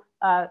so,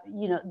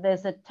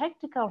 there's a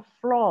tactical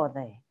flaw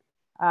there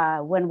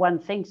when one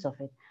thinks of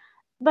it.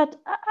 But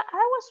I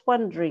was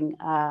wondering,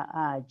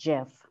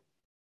 Jeff,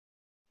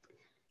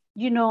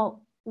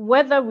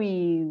 whether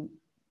we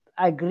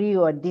agree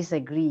or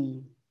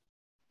disagree,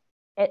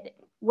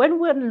 when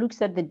one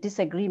looks at the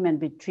disagreement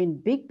between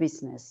big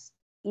business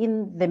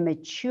in the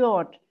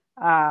matured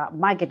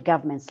market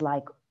governments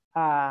like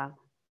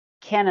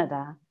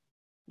Canada,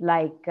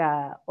 like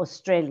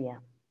Australia,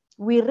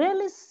 we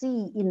rarely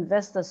see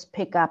investors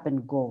pick up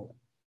and go.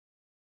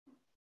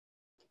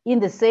 In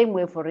the same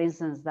way, for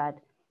instance, that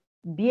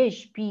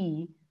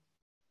BHP,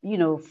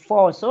 4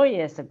 or so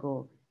years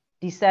ago,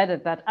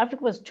 decided that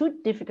Africa was too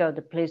difficult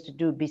a place to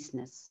do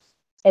business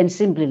and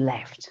simply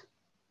left.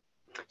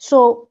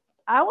 So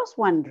I was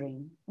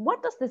wondering,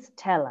 what does this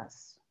tell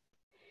us?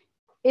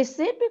 Is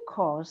it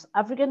because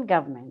African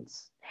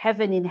governments have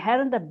an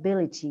inherent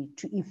ability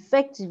to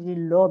effectively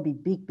lobby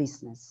big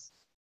business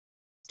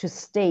to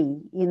stay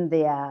in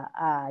their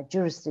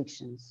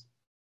jurisdictions?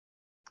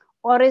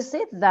 Or is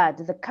it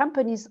that the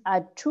companies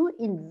are too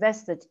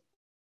invested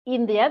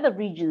in the other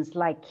regions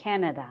like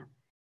Canada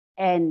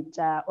and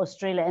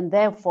Australia, and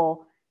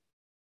therefore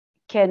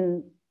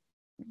can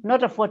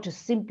not afford to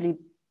simply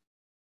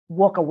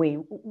walk away?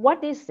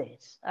 What is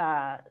it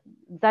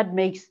that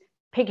makes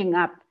picking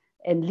up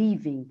and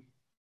leaving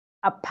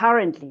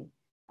apparently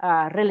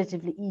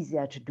relatively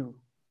easier to do?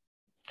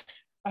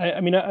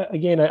 I mean,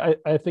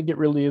 I think it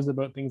really is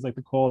about things like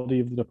the quality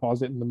of the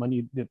deposit and the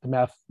money, the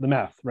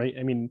math, right?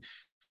 I mean,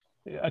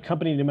 a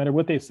company, no matter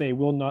what they say,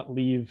 will not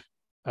leave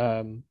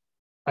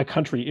a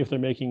country if they're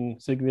making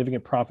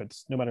significant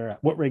profits, no matter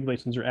what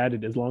regulations are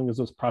added, as long as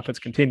those profits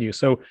continue.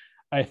 So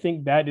I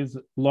think that is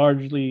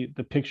largely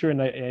the picture.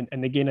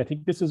 And again, I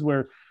think this is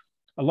where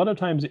a lot of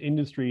times the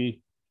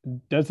industry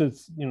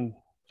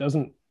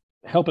doesn't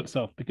help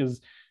itself, because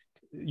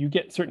you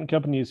get certain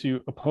companies who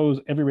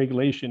oppose every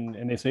regulation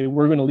and they say,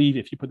 we're going to leave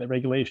if you put that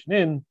regulation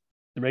in.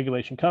 The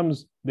regulation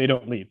comes, they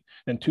don't leave.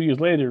 Then 2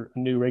 years later, a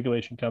new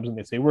regulation comes and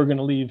they say, we're going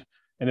to leave,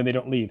 and then they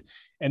don't leave.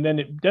 And then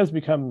it does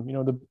become,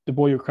 the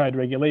boy who cried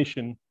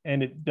regulation,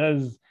 and it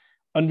does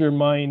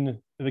undermine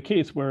the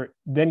case where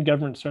then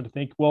governments start to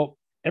think, well,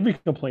 every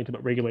complaint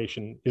about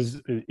regulation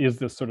is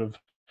this sort of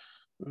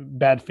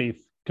bad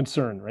faith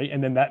concern, right?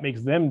 And then that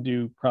makes them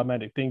do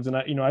problematic things. And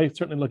I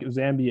certainly look at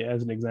Zambia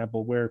as an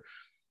example where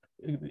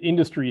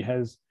industry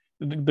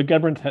the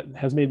government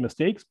has made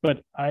mistakes,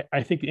 but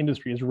I think the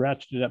industry has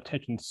ratcheted up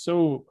tension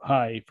so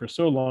high for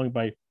so long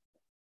by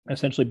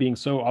essentially being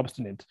so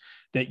obstinate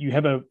that you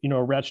have a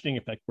ratcheting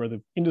effect where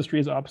the industry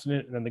is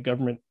obstinate and then the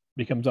government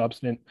becomes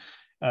obstinate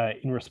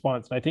in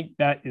response. And I think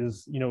that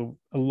is,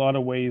 a lot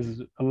of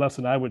ways, a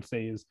lesson I would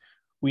say is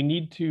we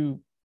need to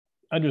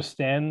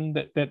understand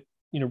that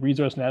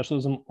resource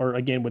nationalism, or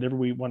again, whatever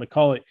we want to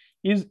call it,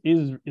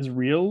 is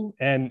real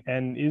and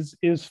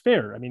is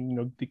fair. I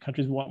mean, the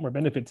countries want more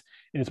benefits,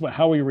 and it's about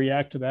how we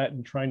react to that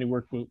and trying to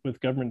work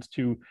with governments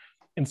to,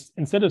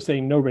 instead of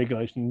saying no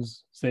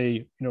regulations,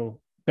 say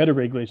better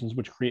regulations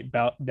which create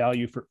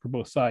value for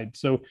both sides.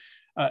 So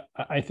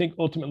I think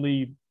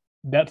ultimately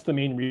that's the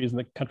main reason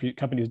that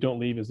companies don't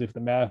leave, is if the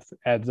math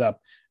adds up.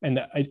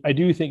 And I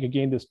do think,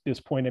 again, this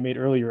point I made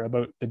earlier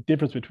about the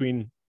difference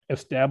between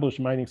established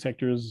mining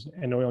sectors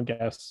and oil and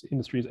gas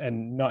industries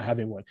and not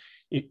having one.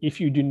 If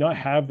you do not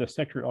have the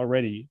sector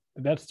already,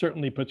 that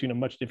certainly puts you in a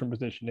much different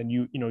position. And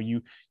you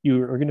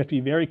are going to have to be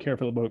very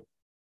careful about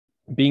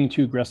being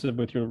too aggressive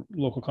with your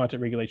local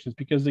content regulations,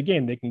 because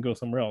again, they can go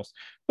somewhere else.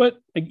 But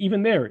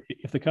even there,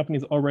 if the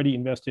company's already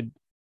invested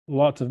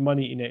lots of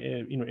money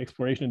in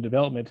exploration and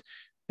development,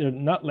 they're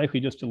not likely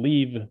just to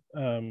leave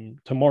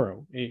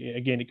tomorrow.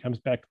 Again, it comes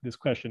back to this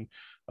question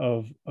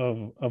of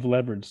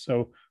leverage.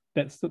 So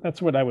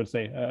that's what I would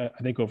say,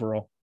 I think,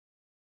 overall.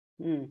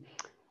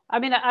 I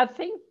mean, I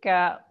think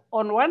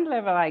on one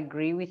level I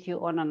agree with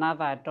you, on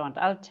another I don't.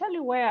 I'll tell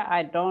you where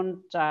I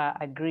don't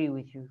agree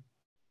with you.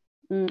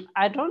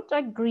 I don't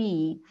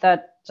agree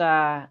that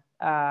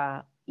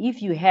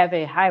if you have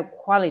a high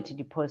quality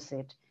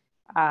deposit,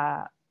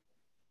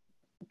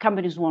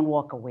 companies won't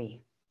walk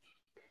away.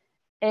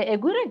 A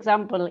good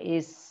example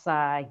is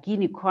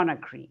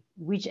Guinea-Conakry,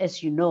 which,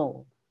 as you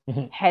know,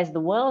 has the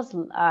world's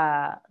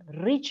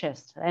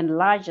richest and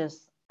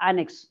largest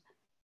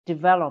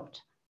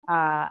developed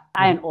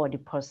iron ore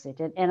deposit.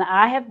 And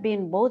I have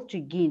been both to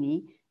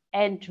Guinea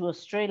and to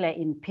Australia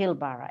in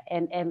Pilbara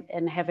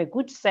and have a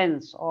good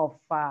sense of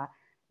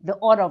the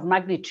order of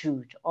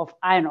magnitude of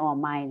iron ore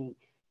mining.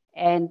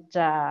 And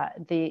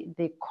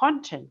the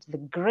content, the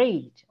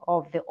grade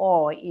of the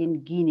ore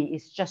in Guinea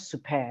is just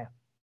superb.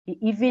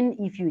 Even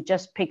if you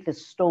just pick the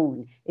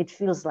stone, it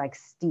feels like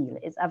steel.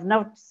 I've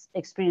not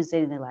experienced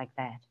anything like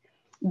that.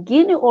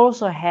 Guinea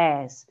also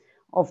has,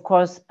 of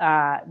course,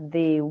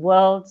 the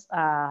world's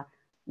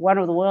one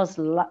of the world's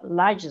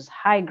largest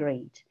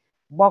high-grade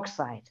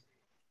bauxite.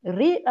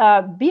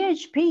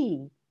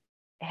 BHP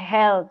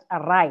held a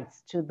right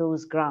to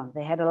those grounds.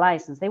 They had a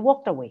license. They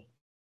walked away.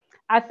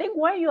 I think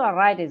where you are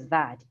right is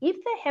that if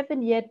they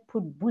haven't yet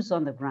put boots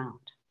on the ground,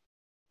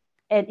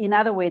 and in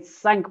other words,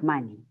 sunk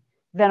money,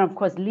 then of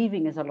course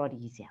leaving is a lot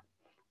easier.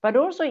 But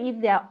also if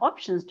there are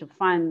options to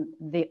find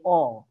the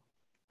ore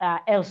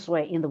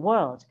elsewhere in the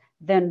world,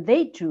 then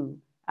they too,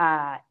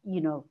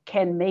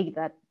 can make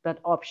that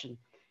option.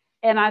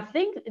 And I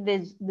think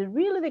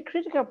really the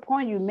critical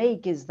point you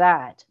make is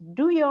that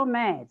do your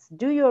maths,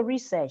 do your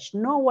research,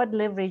 know what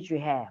leverage you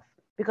have.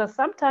 Because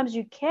sometimes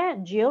you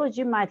can't,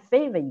 geology might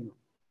favor you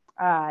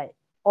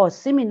or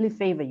seemingly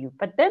favor you.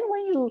 But then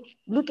when you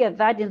look at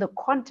that in the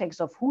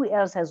context of who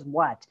else has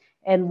what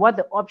and what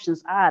the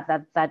options are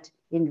that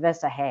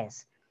investor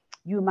has,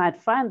 you might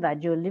find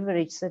that your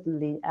leverage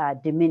certainly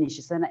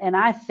diminishes. And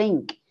I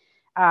think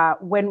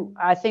when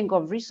I think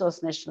of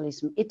resource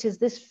nationalism, it is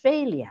this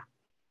failure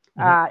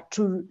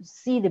to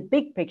see the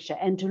big picture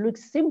and to look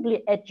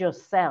simply at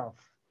yourself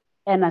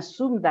and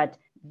assume that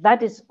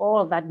that is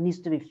all that needs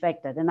to be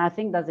factored. And I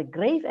think that's a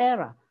grave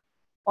error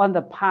on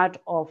the part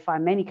of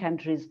many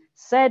countries.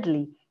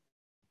 Sadly,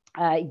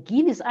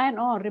 Guinea's iron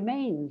ore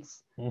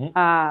remains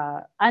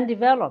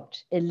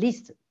undeveloped, at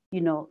least,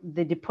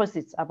 the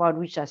deposits about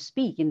which I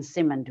speak in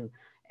Simandou.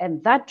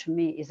 And that to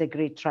me is a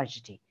great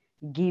tragedy,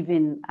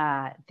 given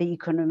the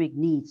economic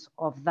needs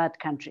of that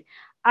country.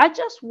 I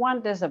just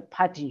want, as a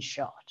parting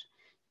shot,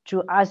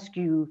 to ask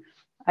you,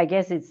 I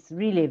guess it's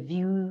really a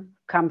view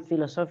come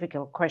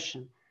philosophical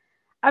question.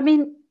 I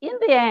mean, in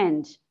the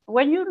end,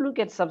 when you look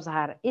at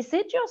Sub-Sahara, is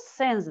it your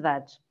sense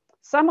that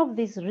some of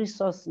these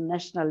resource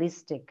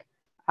nationalistic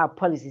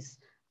policies,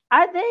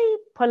 are they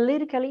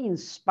politically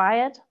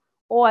inspired,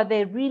 or are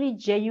they really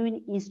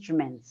genuine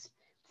instruments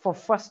for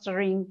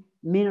fostering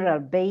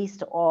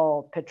mineral-based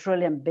or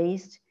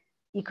petroleum-based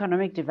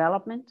economic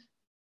development?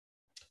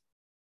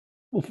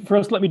 Well,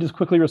 first, let me just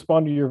quickly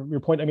respond to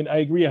your point. I mean, I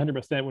agree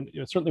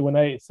 100%. Certainly when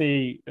I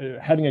say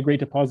having a great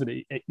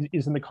deposit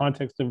is in the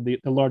context of the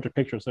larger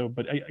picture. So,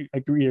 but I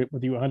agree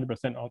with you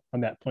 100%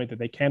 on that point, that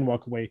they can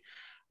walk away,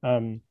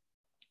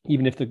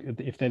 even if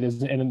that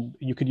is, and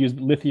you could use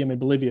lithium in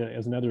Bolivia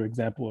as another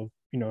example of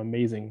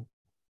amazing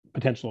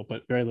potential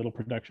but very little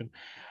production.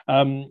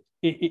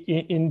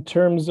 In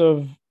terms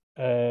of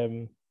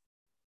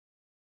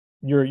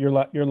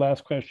your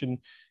last question,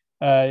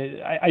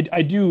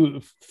 I do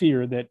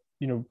fear that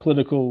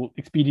political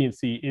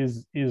expediency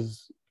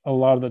is a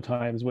lot of the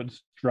times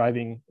what's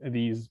driving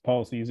these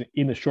policies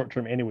in the short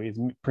term anyways.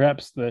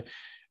 Perhaps the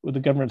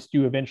governments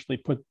do eventually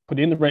put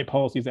in the right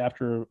policies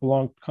after a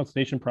long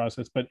consultation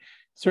process, but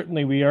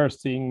certainly we are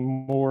seeing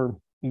more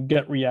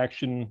gut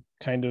reaction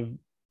kind of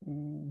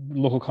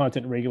local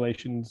content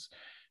regulations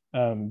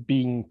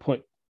being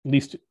put, at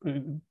least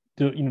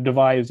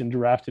devised and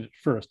drafted at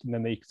first, and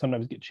then they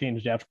sometimes get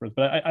changed afterwards.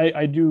 But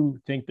I do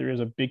think there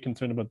is a big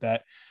concern about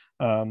that.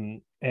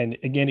 And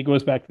again, it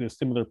goes back to this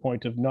similar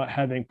point of not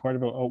having part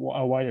of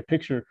a wider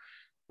picture.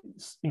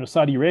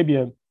 Saudi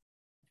Arabia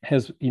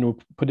has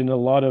put in a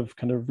lot of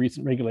kind of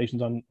recent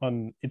regulations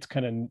on its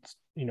kind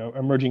of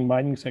emerging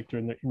mining sector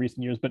in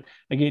recent years. But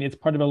again, it's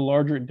part of a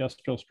larger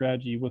industrial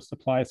strategy with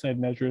supply side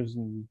measures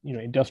and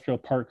industrial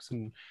parks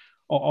and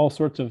all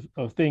sorts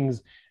of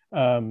things.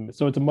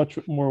 So it's a much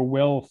more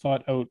well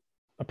thought out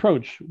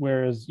approach.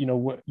 Whereas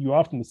what you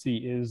often see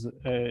is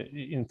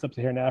in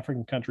sub-Saharan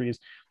African countries,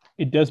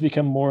 it does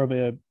become more of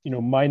a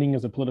mining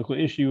as a political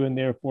issue, and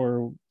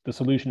therefore the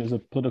solution is a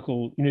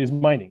political is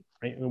mining,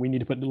 right? We need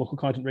to put the local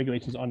content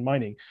regulations on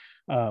mining,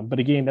 but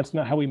again, that's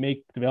not how we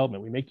make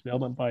development. We make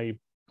development by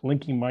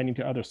linking mining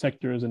to other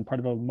sectors and part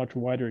of a much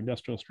wider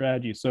industrial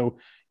strategy. So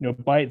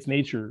by its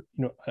nature,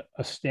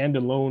 a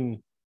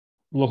standalone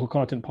local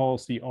content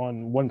policy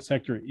on one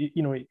sector,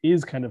 it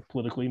is kind of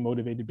politically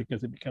motivated,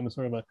 because it becomes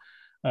sort of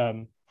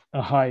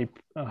a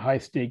high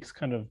stakes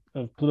kind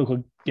of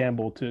political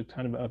gamble to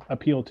kind of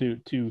appeal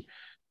to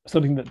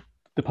something that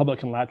the public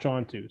can latch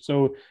on to.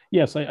 So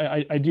yes,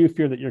 I do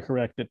fear that you're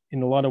correct, that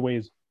in a lot of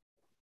ways,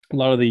 a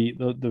lot of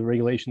the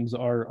regulations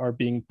are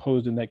being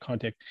posed in that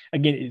context.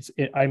 Again,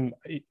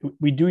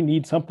 we do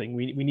need something.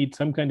 We need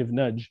some kind of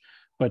nudge.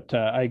 But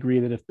I agree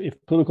that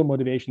if political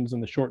motivations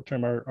in the short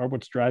term are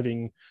what's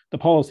driving the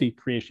policy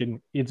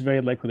creation, it's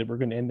very likely that we're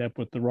going to end up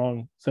with the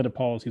wrong set of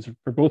policies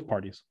for both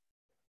parties.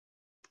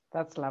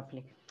 That's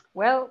lovely.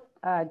 Well,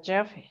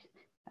 Jeff,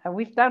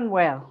 we've done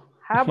well.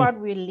 How about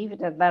we leave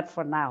it at that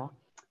for now?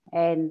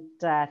 And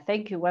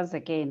thank you once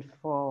again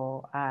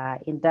for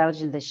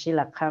indulging the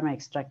Sheila Khama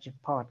Extractive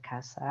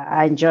podcast.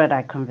 I enjoyed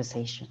our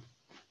conversation.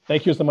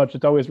 Thank you so much.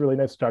 It's always really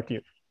nice to talk to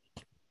you.